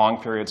 lower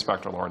long-period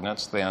spectral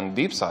ordinates than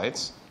deep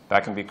sites,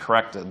 that can be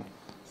corrected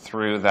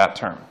through that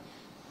term.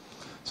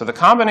 So the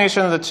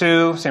combination of the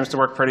two seems to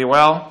work pretty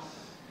well.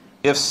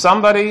 If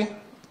somebody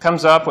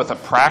comes up with a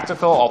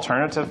practical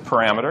alternative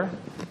parameter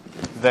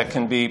that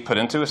can be put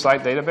into a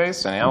site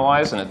database and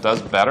analyzed and it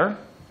does better,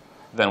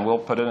 then we'll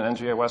put it in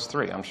NGA West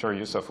 3. I'm sure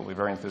Yusuf will be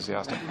very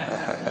enthusiastic.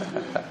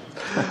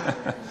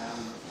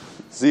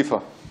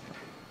 Zifa.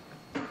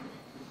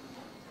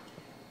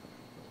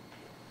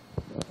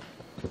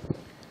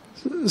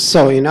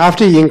 So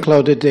after you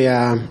included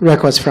the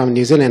records from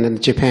New Zealand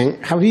and Japan,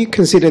 have you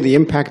considered the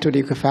impact of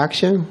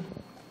liquefaction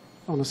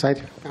on the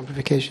site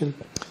amplification?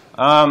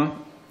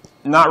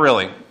 Not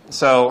really.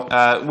 So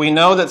we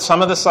know that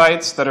some of the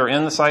sites that are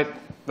in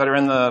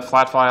the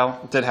flat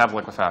file did have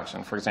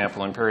liquefaction. For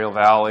example, Imperial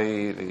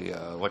Valley,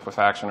 the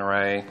liquefaction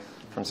array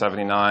from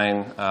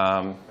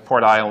 '79,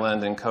 Port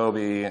Island in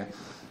Kobe,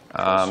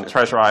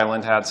 Treasure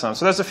Island had some.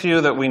 So there's a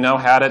few that we know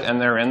had it,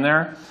 and they're in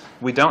there.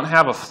 We don't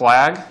have a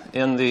flag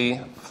in the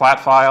flat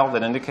file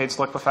that indicates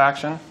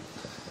liquefaction.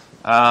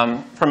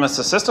 From a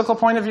statistical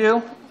point of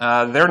view,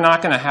 they're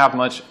not going to have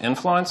much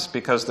influence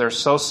because they're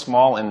so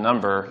small in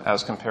number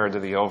as compared to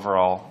the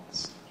overall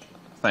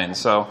thing.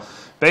 So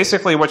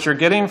basically what you're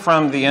getting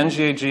from the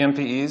NGA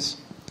GMPEs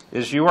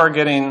is you are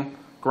getting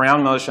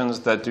ground motions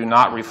that do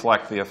not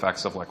reflect the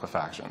effects of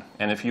liquefaction.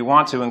 And if you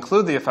want to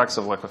include the effects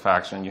of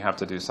liquefaction, you have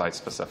to do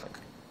site-specific.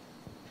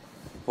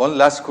 One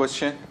last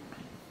question.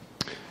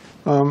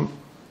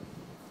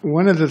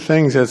 One of the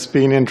things that's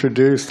being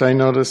introduced, I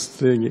noticed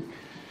the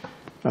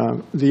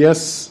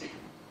S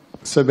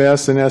sub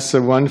S and S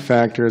sub 1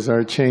 factors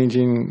are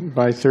changing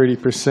by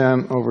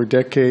 30% over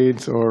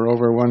decades or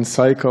over one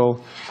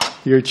cycle.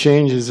 Your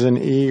changes in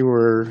E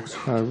were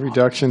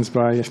reductions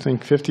by, I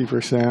think,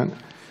 50%.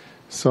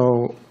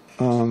 So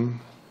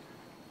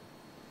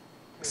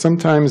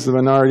sometimes the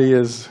minority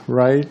is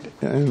right,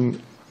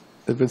 and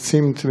it would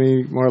seem to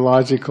me more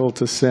logical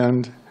to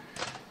send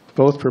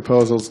both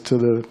proposals to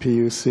the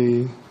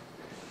PUC.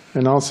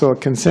 And also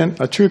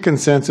a true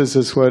consensus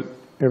is what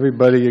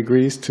everybody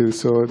agrees to,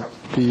 so it'd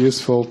be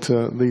useful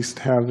to at least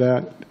have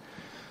that.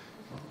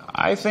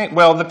 I think,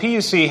 well, the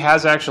PUC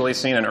has actually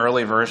seen an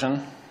early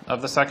version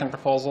of the second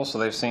proposal, so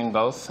they've seen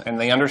both, and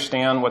they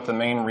understand what the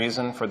main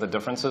reason for the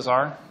differences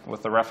are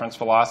with the reference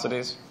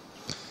velocities.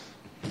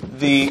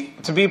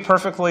 To be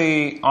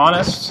perfectly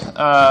honest,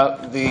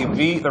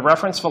 the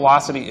reference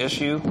velocity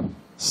issue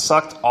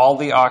sucked all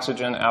the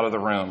oxygen out of the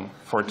room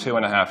for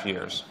 2.5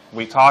 years.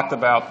 We talked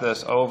about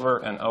this over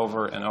and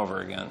over and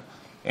over again.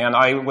 And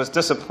I was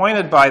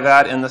disappointed by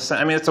that in the sense,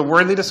 I mean, it's a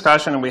worthy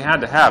discussion and we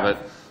had to have it,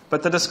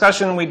 but the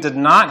discussion we did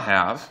not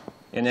have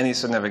in any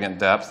significant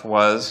depth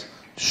was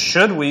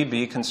should we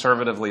be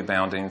conservatively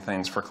bounding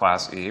things for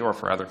class E or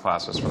for other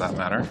classes for that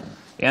matter?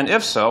 And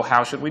if so,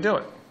 how should we do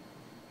it?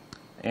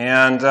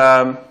 And,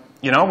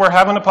 you know, we're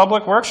having a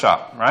public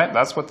workshop, right?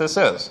 That's what this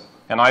is.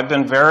 And I've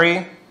been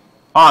very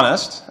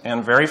honest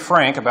and very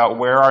frank about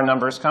where our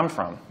numbers come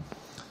from.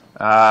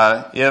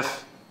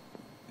 If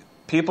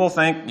people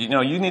think, you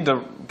know, you need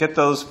to get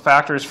those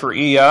factors for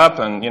E up,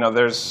 and, you know,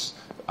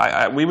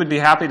 we would be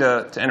happy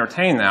to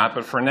entertain that,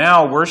 but for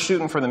now, we're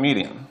shooting for the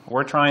median.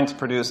 We're trying to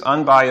produce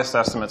unbiased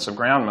estimates of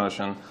ground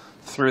motion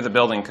through the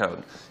building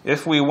code.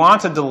 If we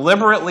want to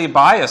deliberately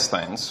bias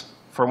things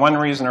for one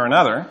reason or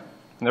another,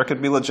 and there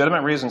could be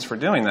legitimate reasons for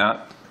doing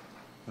that,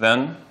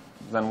 then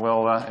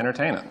we'll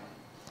entertain it.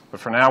 But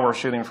for now, we're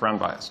shooting for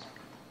unbiased.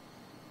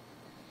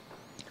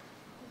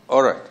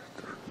 All right.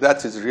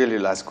 That is really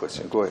last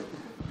question. Go ahead.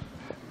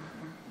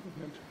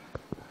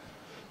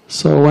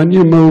 So when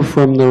you move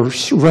from the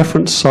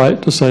reference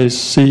site to, say,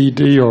 C,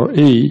 D, or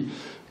E,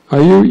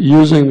 are you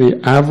using the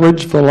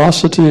average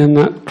velocity in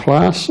that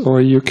class, or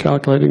are you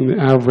calculating the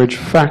average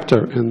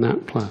factor in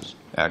that class?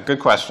 Yeah, good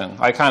question.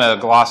 I kind of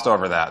glossed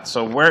over that.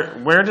 So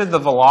where did the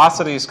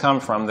velocities come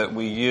from that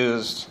we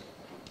used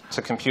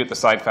to compute the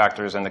site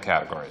factors in the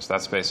categories?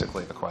 That's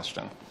basically the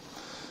question.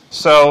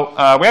 So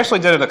we actually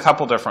did it a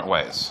couple different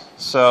ways.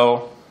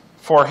 So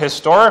for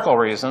historical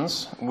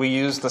reasons, we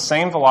used the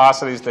same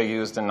velocities they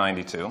used in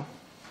 92,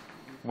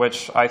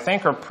 which I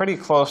think are pretty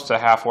close to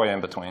halfway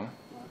in between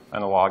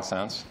in a log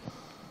sense.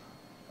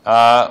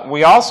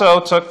 We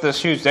also took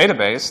this huge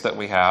database that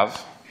we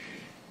have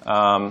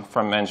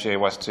from NGA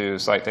West 2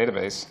 site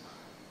database,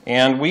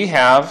 and we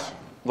have,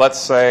 let's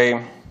say,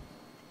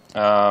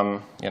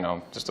 you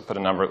know, just to put a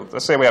number,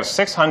 let's say we have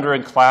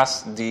 600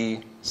 Class D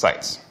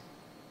sites,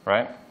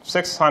 right?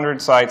 600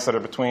 sites that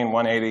are between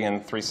 180 and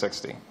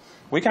 360.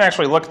 We can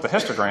actually look at the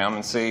histogram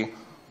and see,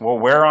 well,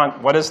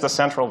 what is the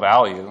central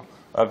value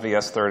of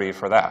VS30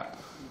 for that?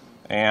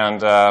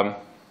 And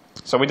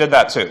so we did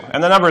that too.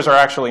 And the numbers are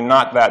actually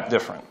not that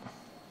different.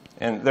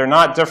 And they're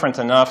not different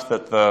enough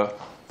that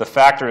the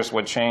factors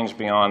would change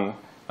beyond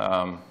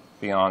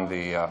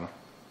the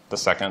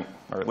second,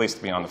 or at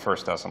least beyond the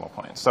first decimal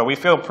point. So we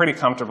feel pretty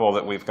comfortable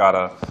that we've got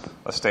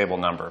a stable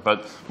number.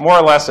 But more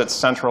or less, it's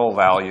central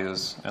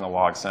values in a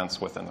log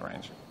sense within the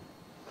range.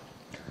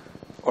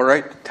 All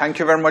right. Thank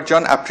you very much,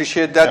 John. I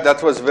appreciate that. Yep.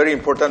 That was very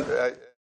important.